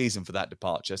Buck, a reason for that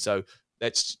departure. So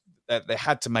they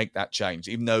had to make that change,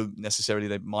 even though necessarily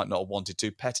they might not have wanted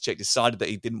to. Petr Cech decided that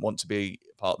he didn't want to be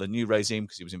part of the new regime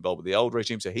because he was involved with the old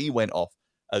regime. So he went off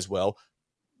as well.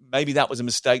 Maybe that was a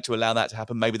mistake to allow that to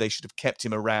happen. Maybe they should have kept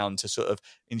him around to sort of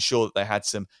ensure that they had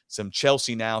some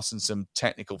Chelsea nous and some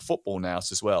technical football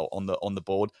nous as well on the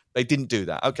board. They didn't do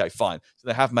that. Okay, fine. So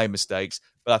they have made mistakes.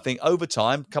 But I think over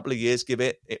time, a couple of years,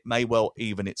 it may well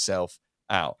even itself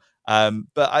out.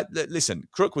 Listen,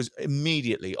 Crook was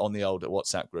immediately on the old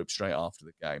WhatsApp group straight after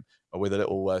the game with a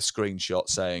little screenshot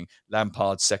saying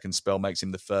Lampard's second spell makes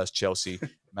him the first Chelsea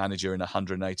manager in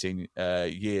 118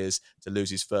 years to lose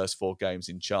his first 4 games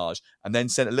in charge, and then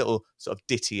sent a little sort of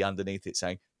ditty underneath it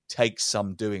saying, takes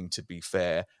some doing to be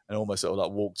fair, and almost sort of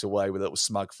like walked away with a little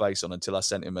smug face on until I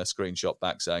sent him a screenshot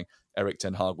back saying Erik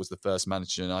ten Hag was the first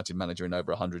Manchester United manager in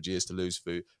over 100 years to lose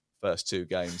for first 2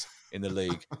 games in the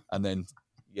league and then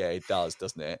Yeah, it does,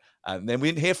 doesn't it? And then we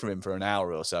didn't hear from him for an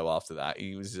hour or so after that.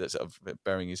 He was sort of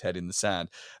burying his head in the sand.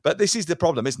 But this is the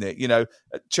problem, isn't it? You know,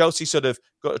 Chelsea sort of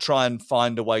got to try and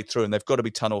find a way through, and they've got to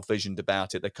be tunnel visioned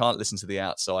about it. They can't listen to the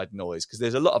outside noise, because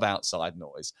there's a lot of outside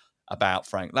noise about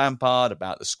Frank Lampard,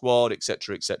 about the squad,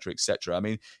 etc., etc., etc. I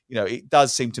mean, you know, it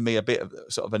does seem to me a bit of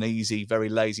sort of an easy, very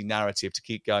lazy narrative to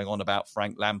keep going on about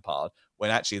Frank Lampard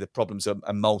when actually the problems are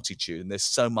a multitude, and there's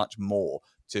so much more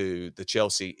to the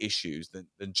Chelsea issues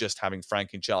than just having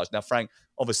Frank in charge. Now, Frank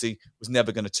obviously was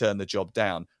never going to turn the job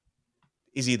down.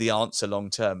 Is he the answer long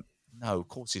term? No, of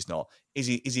course he's not. Is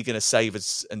he going to save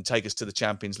us and take us to the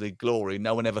Champions League glory?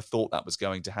 No one ever thought that was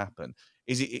going to happen.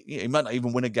 He might not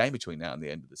even win a game between now and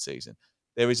the end of the season.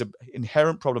 There is an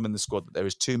inherent problem in the squad that there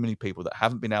is too many people that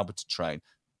haven't been able to train.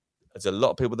 There's a lot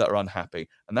of people that are unhappy,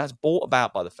 and that's brought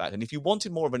about by the fact. And if you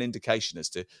wanted more of an indication as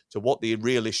to what the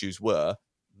real issues were,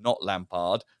 not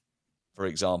Lampard, for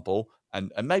example,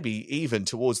 and maybe even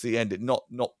towards the end, not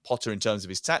Potter in terms of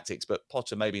his tactics, but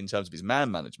Potter maybe in terms of his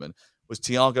man management, was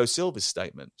Thiago Silva's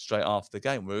statement straight after the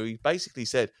game, where he basically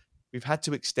said, we've had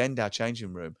to extend our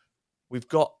changing room. We've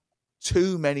got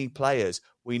too many players.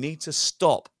 We need to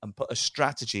stop and put a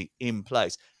strategy in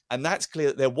place. And that's clear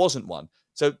that there wasn't one.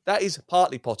 So that is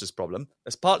partly Potter's problem.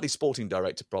 That's partly sporting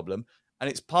director problem. And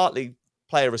it's partly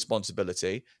player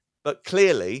responsibility. But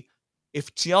clearly,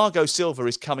 if Thiago Silva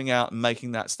is coming out and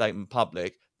making that statement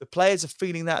public, the players are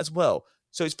feeling that as well.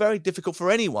 So it's very difficult for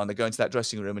anyone to go into that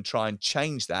dressing room and try and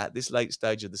change that at this late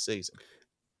stage of the season.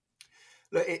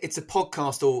 Look, it's a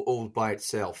podcast all by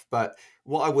itself. But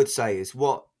what I would say is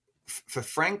for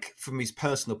Frank, from his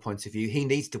personal point of view, he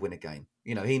needs to win a game.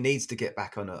 You know, he needs to get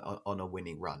back on a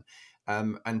winning run,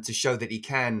 and to show that he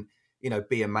can, you know,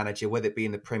 be a manager, whether it be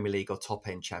in the Premier League or top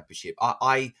end Championship.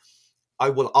 I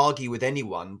will argue with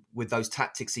anyone with those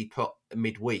tactics he put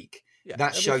midweek. Yeah,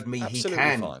 that showed me he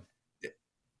can. Fine.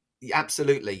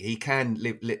 Absolutely, he can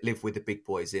live with the big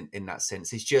boys in that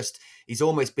sense. He's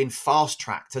almost been fast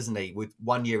tracked, hasn't he? With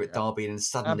 1 year at Derby, and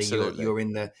suddenly you're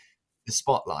in the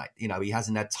spotlight. You know, he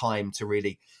hasn't had time to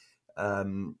really,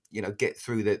 get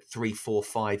through the 3, 4,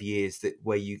 5 years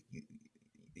where you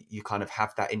kind of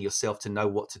have that in yourself to know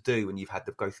what to do, and you've had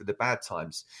to go through the bad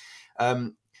times.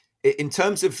 In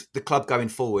terms of the club going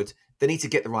forward, they need to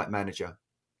get the right manager,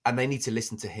 and they need to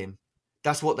listen to him.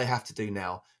 That's what they have to do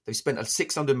now. They've spent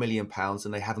 £600 million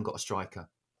and they haven't got a striker.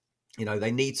 You know,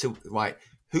 they need to, right,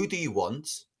 who do you want?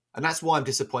 And that's why I'm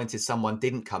disappointed someone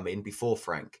didn't come in before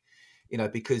Frank, you know,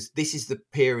 because this is the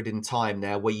period in time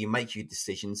now where you make your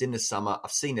decisions. In the summer,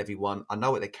 I've seen everyone. I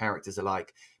know what their characters are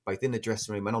like, both in the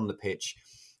dressing room and on the pitch.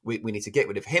 We need to get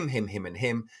rid of him, and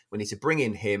him. We need to bring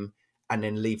in him and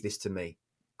then leave this to me.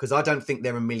 Because I don't think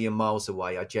they're a million miles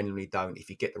away. I genuinely don't. If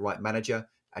you get the right manager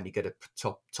and you get a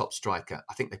top striker,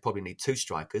 I think they probably need 2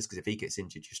 strikers, because if he gets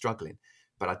injured, you're struggling.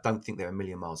 But I don't think they're a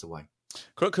million miles away.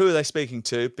 Crook, who are they speaking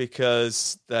to?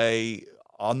 Because they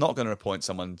are not going to appoint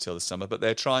someone until the summer, but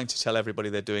they're trying to tell everybody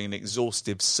they're doing an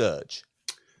exhaustive search.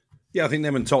 Yeah, I think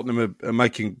them and Tottenham are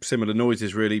making similar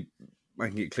noises, really,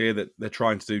 making it clear that they're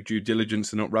trying to do due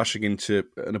diligence and not rushing into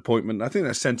an appointment. I think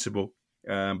that's sensible.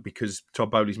 Because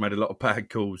Todd Bowley's made a lot of bad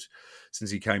calls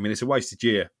since he came in. It's a wasted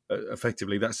year,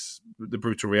 effectively. That's the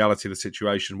brutal reality of the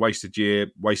situation. Wasted year,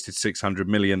 wasted 600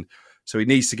 million. So he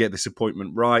needs to get this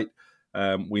appointment right.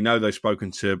 We know they've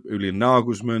spoken to Julian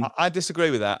Nagelsmann. I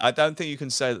disagree with that. I don't think you can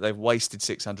say that they've wasted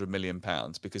 £600 million,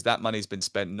 because that money's been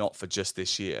spent not for just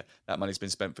this year. That money's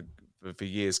been spent for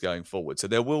years going forward. So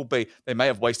they may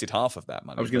have wasted half of that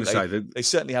money. I was going to say they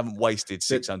certainly haven't wasted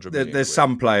 600 million. There's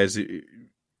some players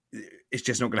it's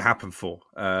just not going to happen for.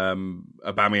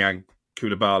 Aubameyang,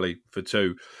 Koulibaly for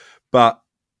 2. But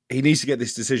he needs to get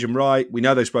this decision right. We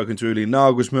know they've spoken to Julian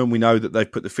Nagelsmann. We know that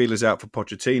they've put the feelers out for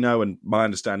Pochettino, and my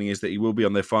understanding is that he will be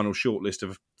on their final shortlist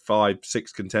of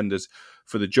 5-6 contenders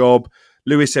for the job.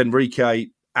 Luis Enrique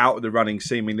out of the running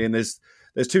seemingly, and there's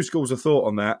 2 schools of thought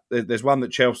on that. There's one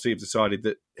that Chelsea have decided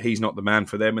that he's not the man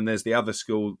for them, and there's the other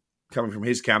school coming from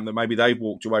his camp that maybe they've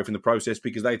walked away from the process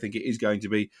because they think it is going to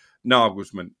be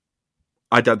Nagelsmann.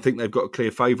 I don't think they've got a clear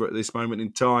favourite at this moment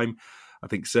in time. I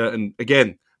think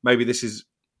again, maybe this is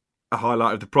a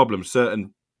highlight of the problem.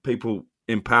 Certain people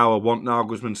in power want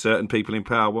Nagelsmann, certain people in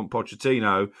power want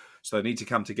Pochettino. So they need to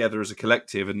come together as a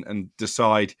collective and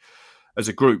decide as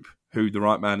a group who the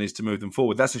right man is to move them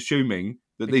forward. That's assuming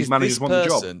that these managers want the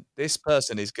job. This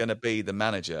person is going to be the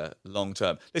manager long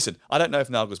term. Listen, I don't know if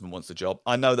Nagelsmann wants the job.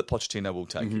 I know that Pochettino will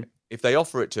take it. If they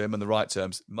offer it to him on the right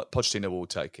terms, Pochettino will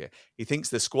take it. He thinks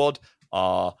the squad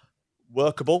are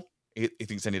workable. He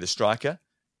thinks they need a striker.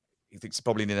 He thinks he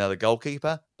probably need another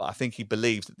goalkeeper, but I think he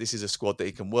believes that this is a squad that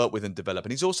he can work with and develop.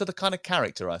 And he's also the kind of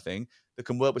character, I think, that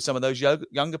can work with some of those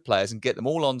younger players and get them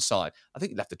all on side. I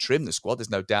think he'll have to trim the squad. There's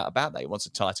no doubt about that. He'll want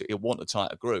a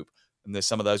tighter group. And there's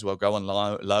some of those will go on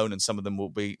loan and some of them will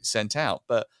be sent out.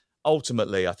 But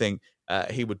ultimately, I think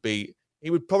he would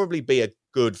probably be a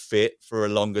good fit for a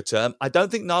longer term. I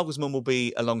don't think Nagelsmann will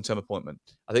be a long-term appointment.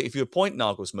 I think if you appoint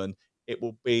Nagelsmann, it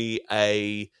will be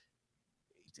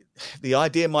the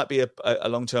idea might be a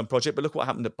long-term project, but look what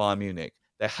happened at Bayern Munich.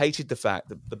 They hated the fact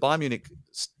that the Bayern Munich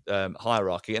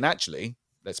hierarchy, and actually,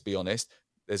 let's be honest,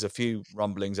 there's a few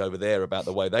rumblings over there about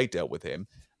the way they dealt with him.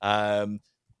 The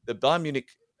Bayern Munich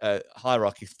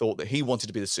hierarchy thought that he wanted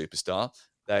to be the superstar.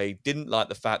 They didn't like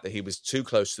the fact that he was too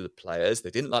close to the players. They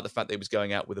didn't like the fact that he was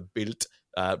going out with a Bild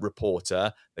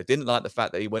reporter. They didn't like the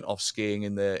fact that he went off skiing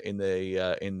in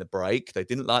the break. They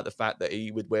didn't like the fact that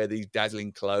he would wear these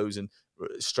dazzling clothes and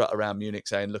strut around Munich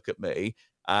saying, "Look at me."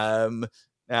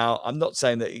 Now, I'm not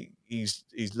saying that he's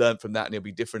learned from that and he'll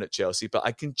be different at Chelsea, but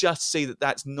I can just see that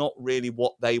that's not really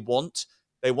what they want.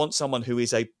 They want someone who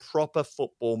is a proper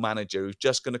football manager who's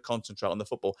just going to concentrate on the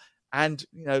football. And,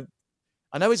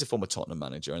 I know he's a former Tottenham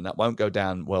manager and that won't go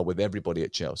down well with everybody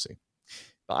at Chelsea.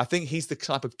 But I think he's the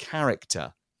type of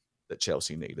character that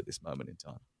Chelsea need at this moment in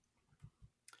time.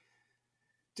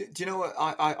 Do you know what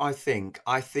I think?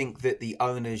 I think that the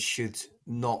owners should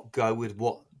not go with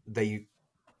what they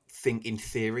think in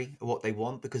theory or what they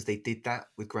want, because they did that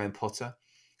with Graham Potter.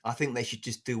 I think they should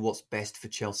just do what's best for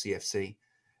Chelsea FC.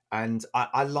 And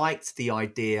I liked the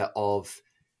idea of,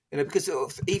 because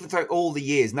even throughout all the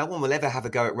years, no one will ever have a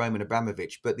go at Roman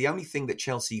Abramovich. But the only thing that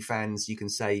Chelsea fans, you can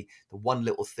say, the one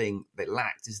little thing that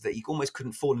lacked is that you almost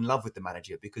couldn't fall in love with the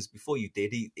manager, because before you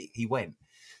did, he went.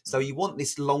 So you want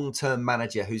this long-term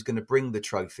manager who's going to bring the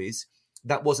trophies.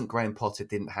 That wasn't Graham Potter,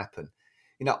 didn't happen.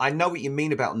 I know what you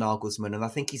mean about Nagelsmann, and I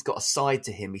think he's got a side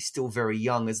to him. He's still very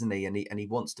young, isn't he? And he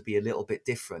wants to be a little bit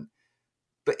different.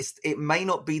 But it may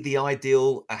not be the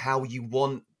ideal how you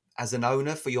want as an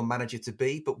owner for your manager to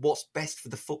be, but what's best for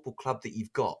the football club that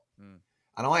you've got.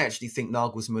 And I actually think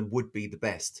Nagelsmann would be the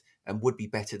best and would be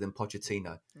better than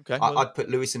Pochettino. Okay, I'd put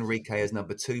Luis Enrique as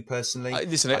number 2 personally.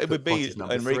 Listen, it would be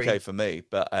Enrique 3 for me,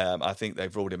 but I think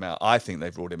they've ruled him out. I think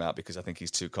they've ruled him out because I think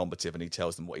he's too combative and he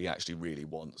tells them what he actually really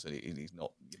wants, and he's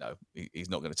not, he's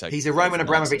not going to take. He's a Roman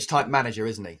Abramovich type manager,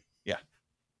 isn't he? Yeah.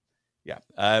 Yeah.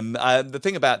 The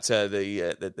thing about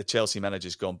the Chelsea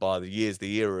managers gone by, the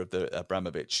era of the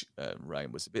Abramovich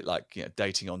reign was a bit like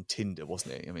dating on Tinder,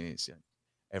 wasn't it? I mean, it's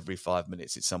every 5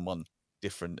 minutes it's someone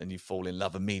different and you fall in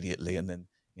love immediately, and then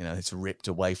it's ripped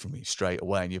away from you straight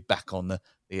away, and you're back on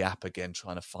the app again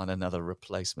trying to find another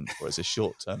replacement for it. It's a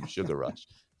short-term sugar rush.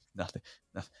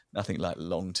 Nothing like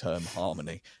long-term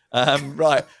harmony.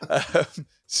 Right,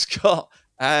 Scott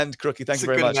and Crookie, thank you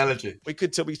very much. Analogy. We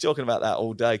could be talking about that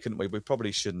all day, couldn't we? We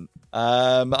probably shouldn't.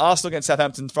 Arsenal against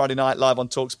Southampton Friday night, live on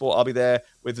TalkSport. I'll be there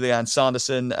with Leanne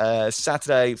Sanderson.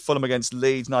 Saturday, Fulham against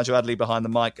Leeds. Nigel Adley behind the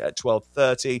mic at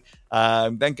 12:30.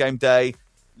 Then game day,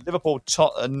 Liverpool,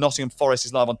 Nottingham Forest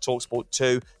is live on TalkSport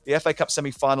 2. The FA Cup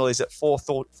semi-final is at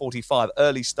 4:45.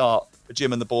 Early start for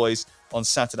Jim and the boys on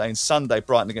Saturday, and Sunday,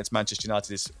 Brighton against Manchester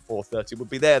United is 4:30. We'll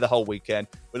be there the whole weekend.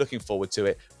 We're looking forward to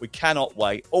it. We cannot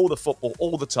wait. All the football,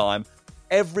 all the time.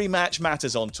 Every match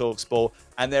matters on TalkSport,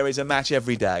 and there is a match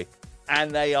every day.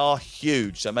 And they are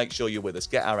huge, so make sure you're with us.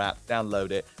 Get our app,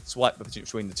 download it, swipe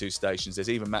between the 2 stations. There's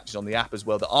even matches on the app as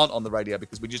well that aren't on the radio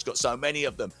because we just got so many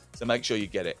of them. So make sure you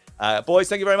get it. Boys,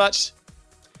 thank you very much.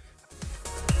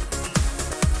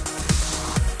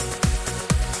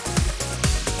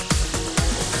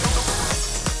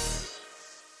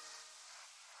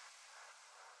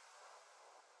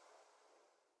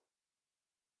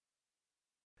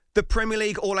 The Premier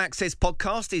League All Access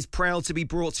podcast is proud to be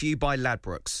brought to you by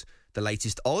Ladbrokes. The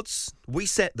latest odds, we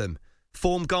set them.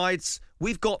 Form guides,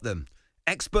 we've got them.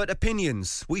 Expert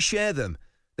opinions, we share them.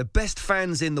 The best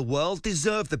fans in the world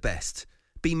deserve the best.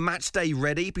 Be match day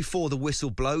ready before the whistle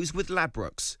blows with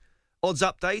Ladbrokes. Odds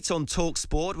update on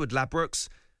TalkSport with Ladbrokes.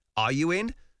 Are you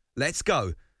in? Let's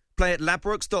go. Play at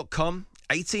ladbrokes.com.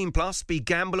 18+,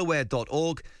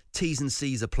 begambleaware.org. T's and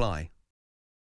C's apply.